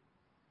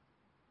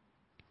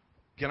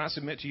 Can I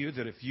submit to you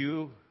that if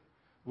you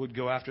would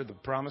go after the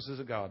promises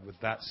of God with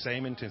that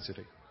same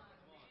intensity.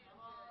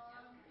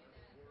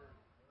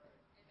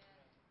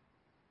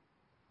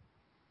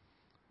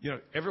 You know,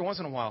 every once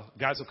in a while,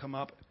 guys will come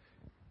up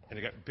and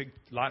they got big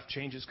life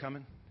changes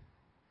coming.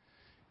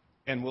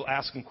 And we'll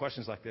ask them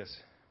questions like this.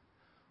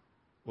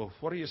 Well,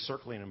 what are you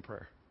circling in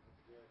prayer?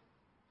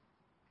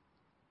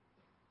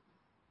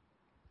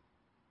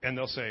 And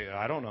they'll say,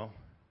 I don't know.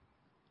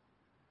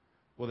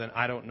 Well, then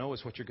I don't know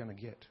is what you're going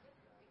to get.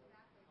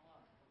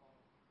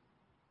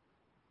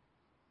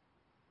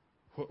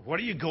 What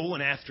are you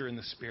going after in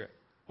the Spirit?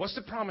 What's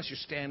the promise you're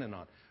standing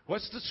on?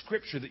 What's the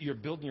scripture that you're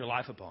building your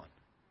life upon?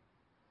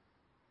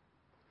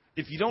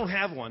 If you don't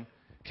have one,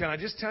 can I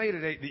just tell you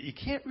today that you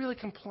can't really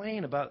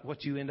complain about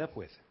what you end up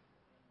with.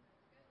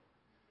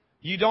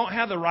 You don't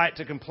have the right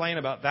to complain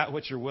about that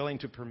which you're willing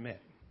to permit.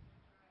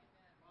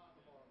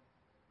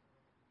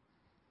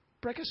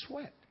 Break a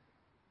sweat.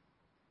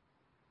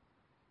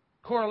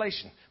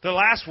 Correlation. The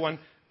last one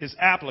is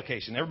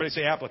application. Everybody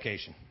say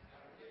application.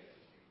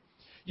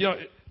 You know,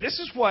 this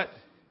is what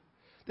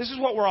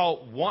we're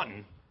all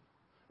wanting,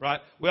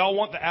 right? We all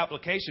want the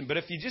application, but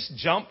if you just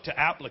jump to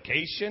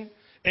application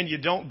and you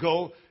don't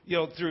go, you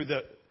know,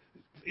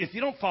 if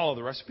you don't follow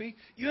the recipe,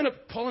 you end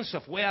up pulling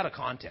stuff way out of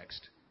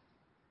context.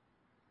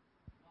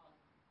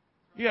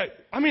 Yeah,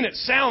 I mean, it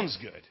sounds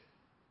good.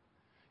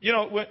 You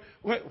know,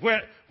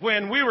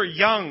 when we were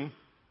young,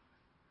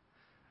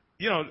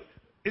 you know,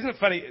 isn't it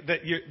funny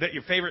that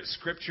your favorite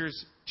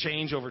scriptures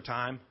change over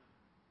time,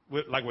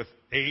 with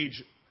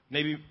age,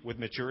 maybe with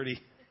maturity?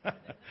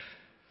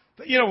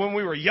 But, you know, when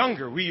we were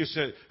younger, we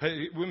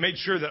made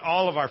sure that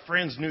all of our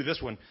friends knew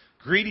this one: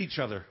 greet each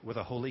other with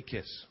a holy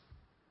kiss.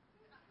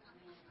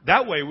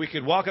 That way, we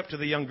could walk up to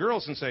the young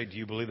girls and say, "Do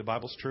you believe the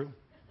Bible's true?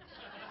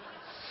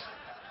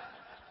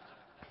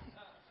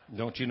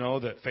 Don't you know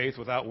that faith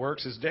without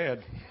works is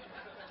dead?"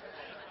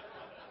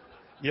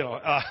 You know,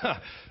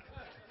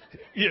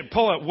 you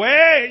pull it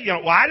way. You know,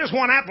 well, I just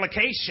want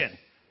application.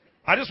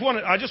 I just want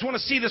to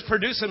see this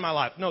produce in my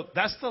life. No,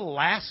 that's the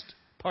last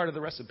part of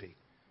the recipe.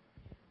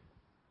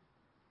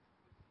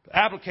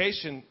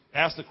 Application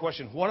asks the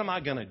question: what am I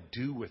going to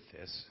do with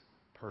this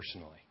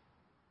personally?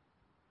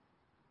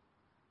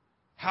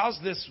 How's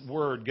this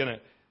word going to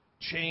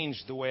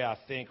change the way I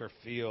think or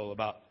feel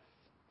about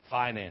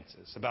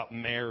finances, about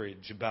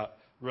marriage, about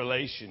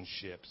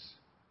relationships?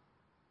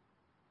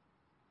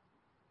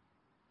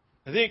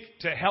 I think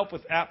to help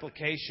with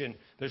application,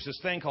 there's this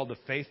thing called the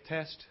faith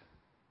test.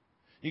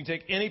 You can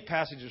take any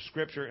passage of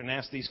Scripture and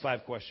ask these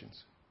 5 questions.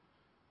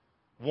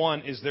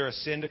 1, is there a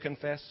sin to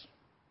confess?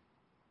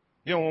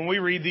 You know, when we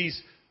read these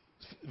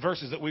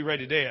verses that we read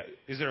today,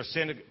 is there a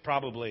sin to,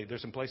 probably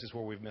there's some places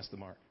where we've missed the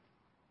mark.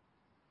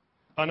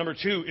 Number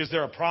 2, is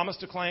there a promise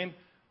to claim?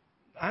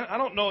 I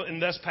don't know in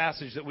this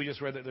passage that we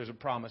just read that there's a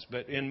promise,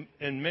 but in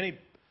many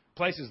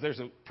places there's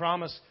a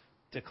promise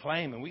to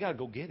claim, and we got to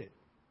go get it.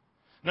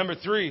 Number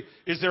 3,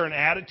 is there an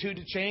attitude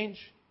to change?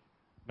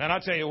 Man, I'll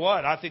tell you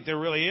what, I think there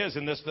really is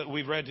in this that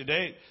we've read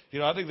today. You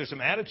know, I think there's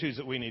some attitudes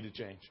that we need to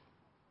change.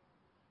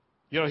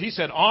 You know, he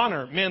said,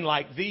 honor men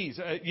like these.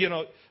 You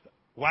know,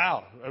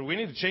 wow, we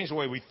need to change the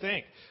way we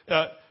think.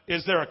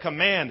 Is there a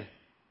command?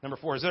 Number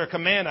 4, is there a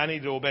command I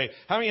need to obey?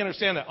 How many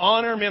understand that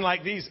honor men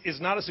like these is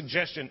not a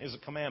suggestion, is a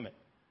commandment?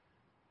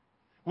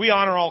 We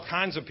honor all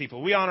kinds of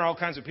people. We honor all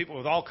kinds of people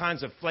with all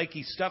kinds of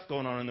flaky stuff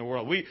going on in the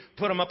world. We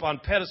put them up on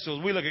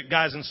pedestals. We look at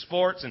guys in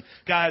sports and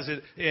guys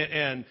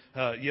in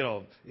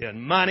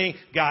money,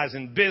 guys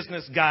in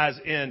business, guys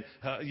in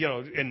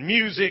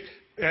music,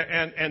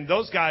 and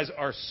those guys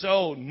are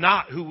so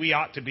not who we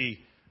ought to be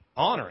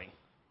honoring.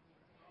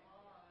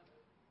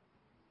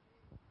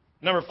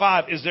 Number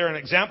 5, is there an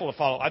example to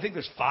follow? I think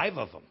there's 5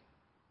 of them.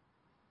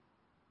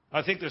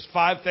 I think there's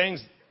 5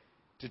 things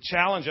to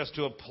challenge us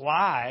to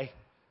apply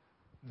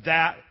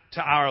that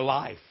to our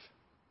life.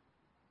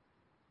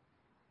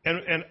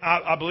 And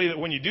I believe that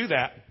when you do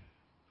that,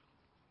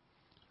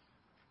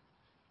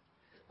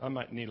 I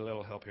might need a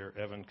little help here,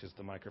 Evan, because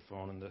the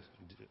microphone and the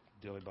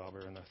dilly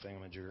bobber and the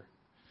thingamajigger.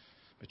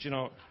 But you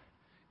know,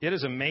 it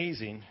is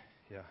amazing.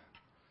 Yeah.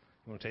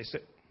 You want to taste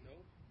it?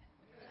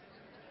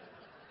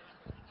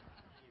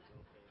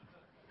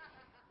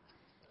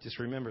 Just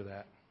remember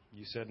that.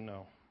 You said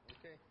no.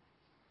 Okay.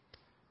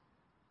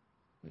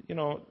 You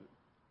know,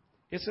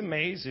 it's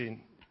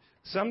amazing.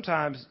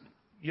 Sometimes,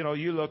 you know,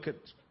 you look at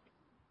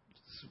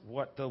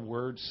what the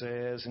Word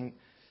says, and,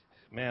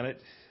 man,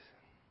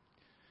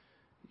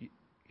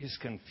 it's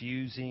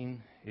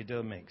confusing. It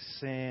doesn't make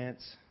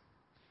sense.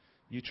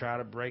 You try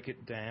to break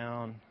it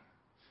down,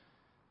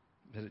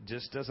 but it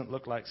just doesn't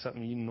look like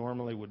something you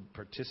normally would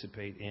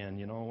participate in.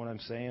 You know what I'm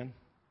saying?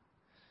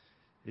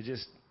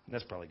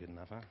 That's probably good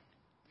enough, huh?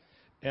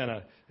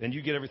 And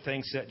you get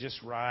everything set just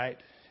right,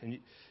 and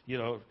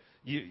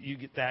you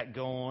get that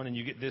going, and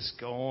you get this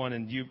going,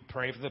 and you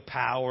pray for the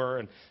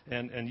power,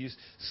 and you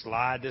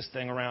slide this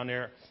thing around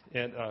there.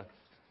 And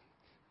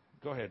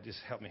go ahead, just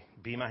help me.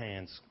 Be my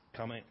hands.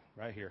 Come in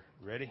right here.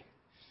 Ready?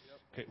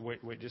 Yep. Okay,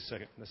 wait just a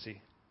second. Let's see.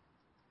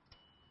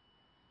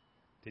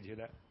 Did you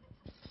hear that?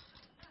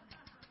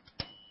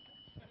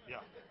 Yeah.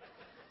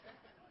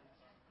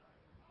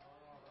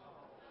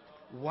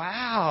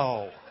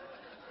 Wow.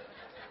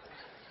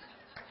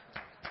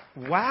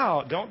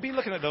 Wow. Don't be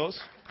looking at those.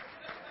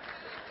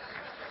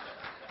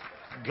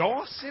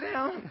 Go sit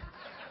down.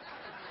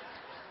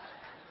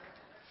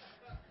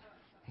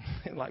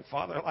 Like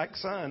father, like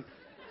son.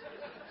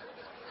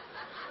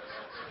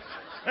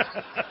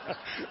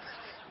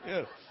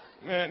 Yeah.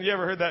 Man, you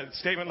ever heard that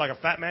statement, like a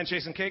fat man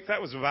chasing cake?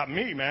 That was about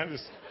me, man.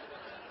 Just...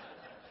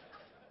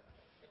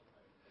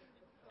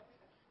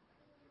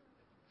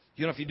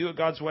 You know, if you do it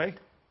God's way,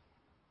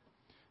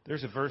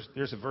 there's a verse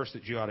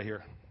that you ought to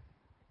hear.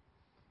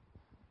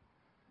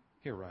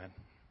 Here, Ryan.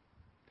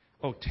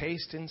 Oh,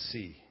 taste and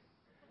see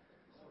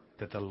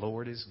that the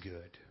Lord is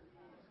good.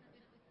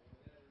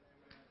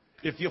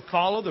 If you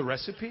follow the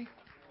recipe,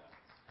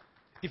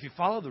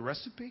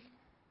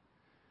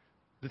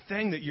 the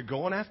thing that you're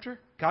going after,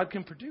 God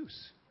can produce.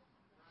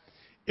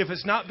 If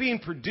it's not being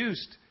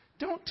produced,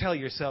 don't tell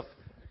yourself,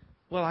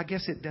 well, I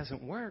guess it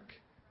doesn't work.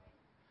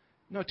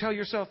 No, tell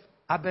yourself,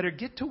 I better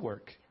get to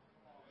work.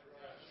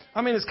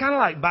 I mean, it's kind of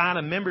like buying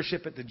a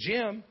membership at the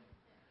gym,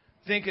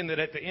 thinking that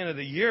at the end of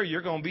the year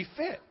you're going to be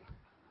fit.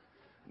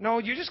 No,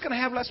 you're just going to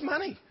have less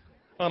money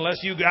unless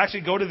you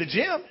actually go to the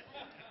gym.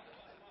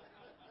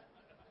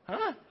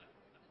 Huh?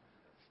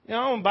 You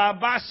know, and buy a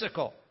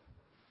bicycle.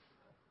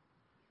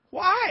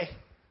 Why?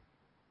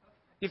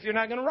 If you're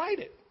not going to ride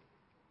it.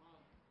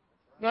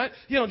 Right?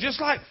 You know,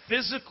 just like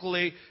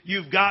physically,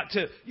 you've got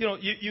to, you know,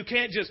 you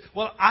can't just,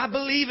 well, I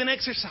believe in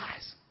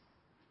exercise.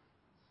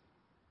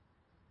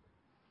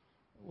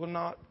 Well,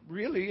 not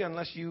really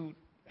unless you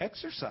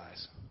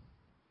exercise.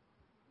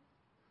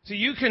 See,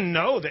 you can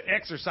know that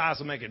exercise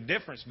will make a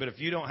difference, but if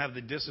you don't have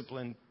the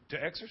discipline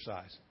to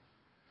exercise,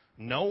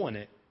 knowing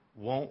it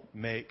won't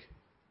make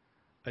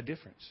a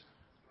difference.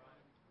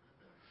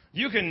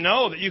 You can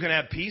know that you can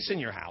have peace in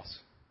your house.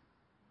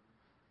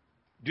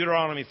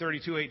 Deuteronomy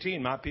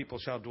 32:18, my people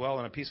shall dwell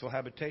in a peaceful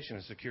habitation,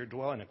 a secure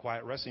dwelling, a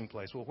quiet resting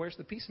place. Well, where's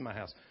the peace in my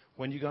house?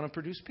 When are you going to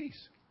produce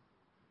peace?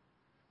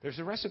 There's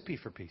a recipe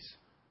for peace.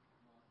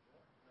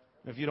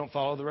 If you don't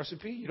follow the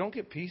recipe, you don't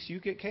get peace, you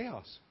get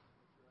chaos.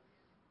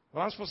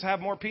 Well, I'm supposed to have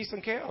more peace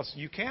than chaos.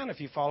 You can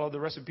if you follow the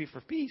recipe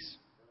for peace.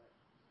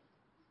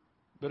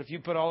 But if you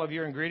put all of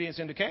your ingredients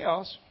into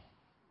chaos,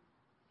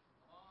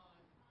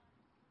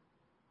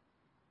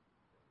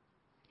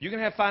 you can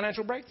have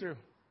financial breakthrough.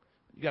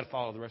 You got to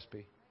follow the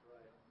recipe.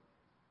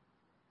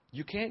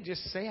 You can't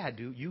just say I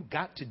do. You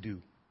got to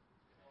do.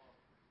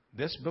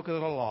 This book of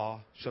the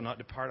law shall not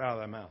depart out of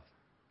thy mouth,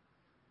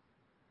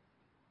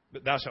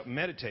 but thou shalt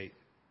meditate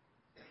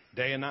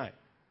day and night,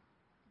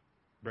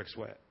 brick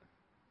sweat,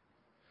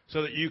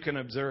 so that you can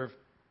observe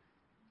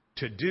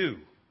to do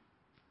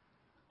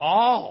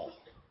all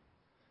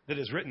that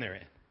is written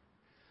therein.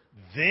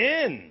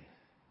 Then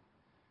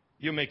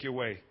you'll make your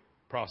way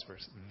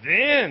prosperous.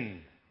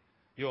 Then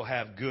you'll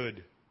have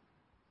good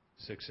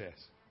success.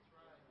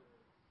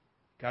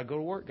 Got to go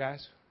to work,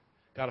 guys.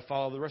 Got to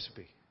follow the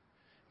recipe.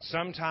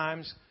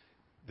 Sometimes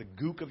the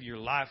gook of your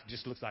life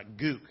just looks like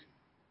gook.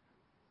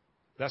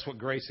 That's what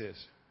grace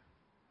is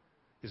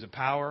a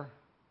power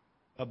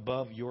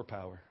above your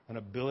power, an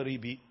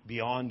ability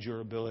beyond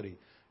your ability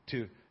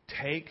to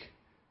take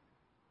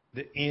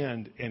the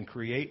end and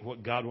create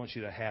what God wants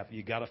you to have.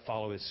 You got to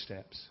follow His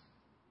steps.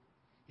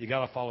 You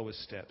got to follow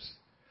His steps.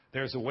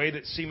 There's a way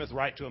that seemeth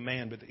right to a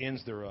man, but the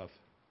ends thereof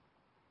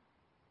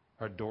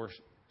are door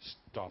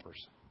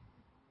stoppers.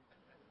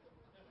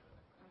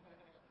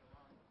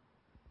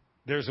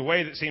 There's a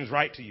way that seems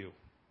right to you,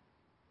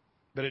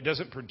 but it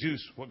doesn't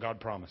produce what God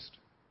promised.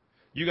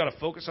 You got to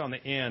focus on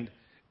the end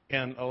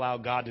and allow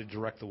God to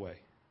direct the way.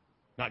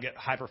 Not get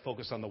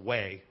hyper-focused on the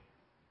way,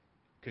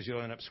 because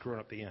you'll end up screwing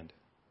up the end.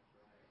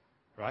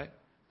 Right?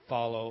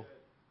 Follow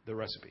the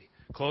recipe.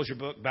 Close your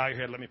book, bow your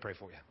head, let me pray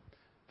for you.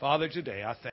 Father, today I thank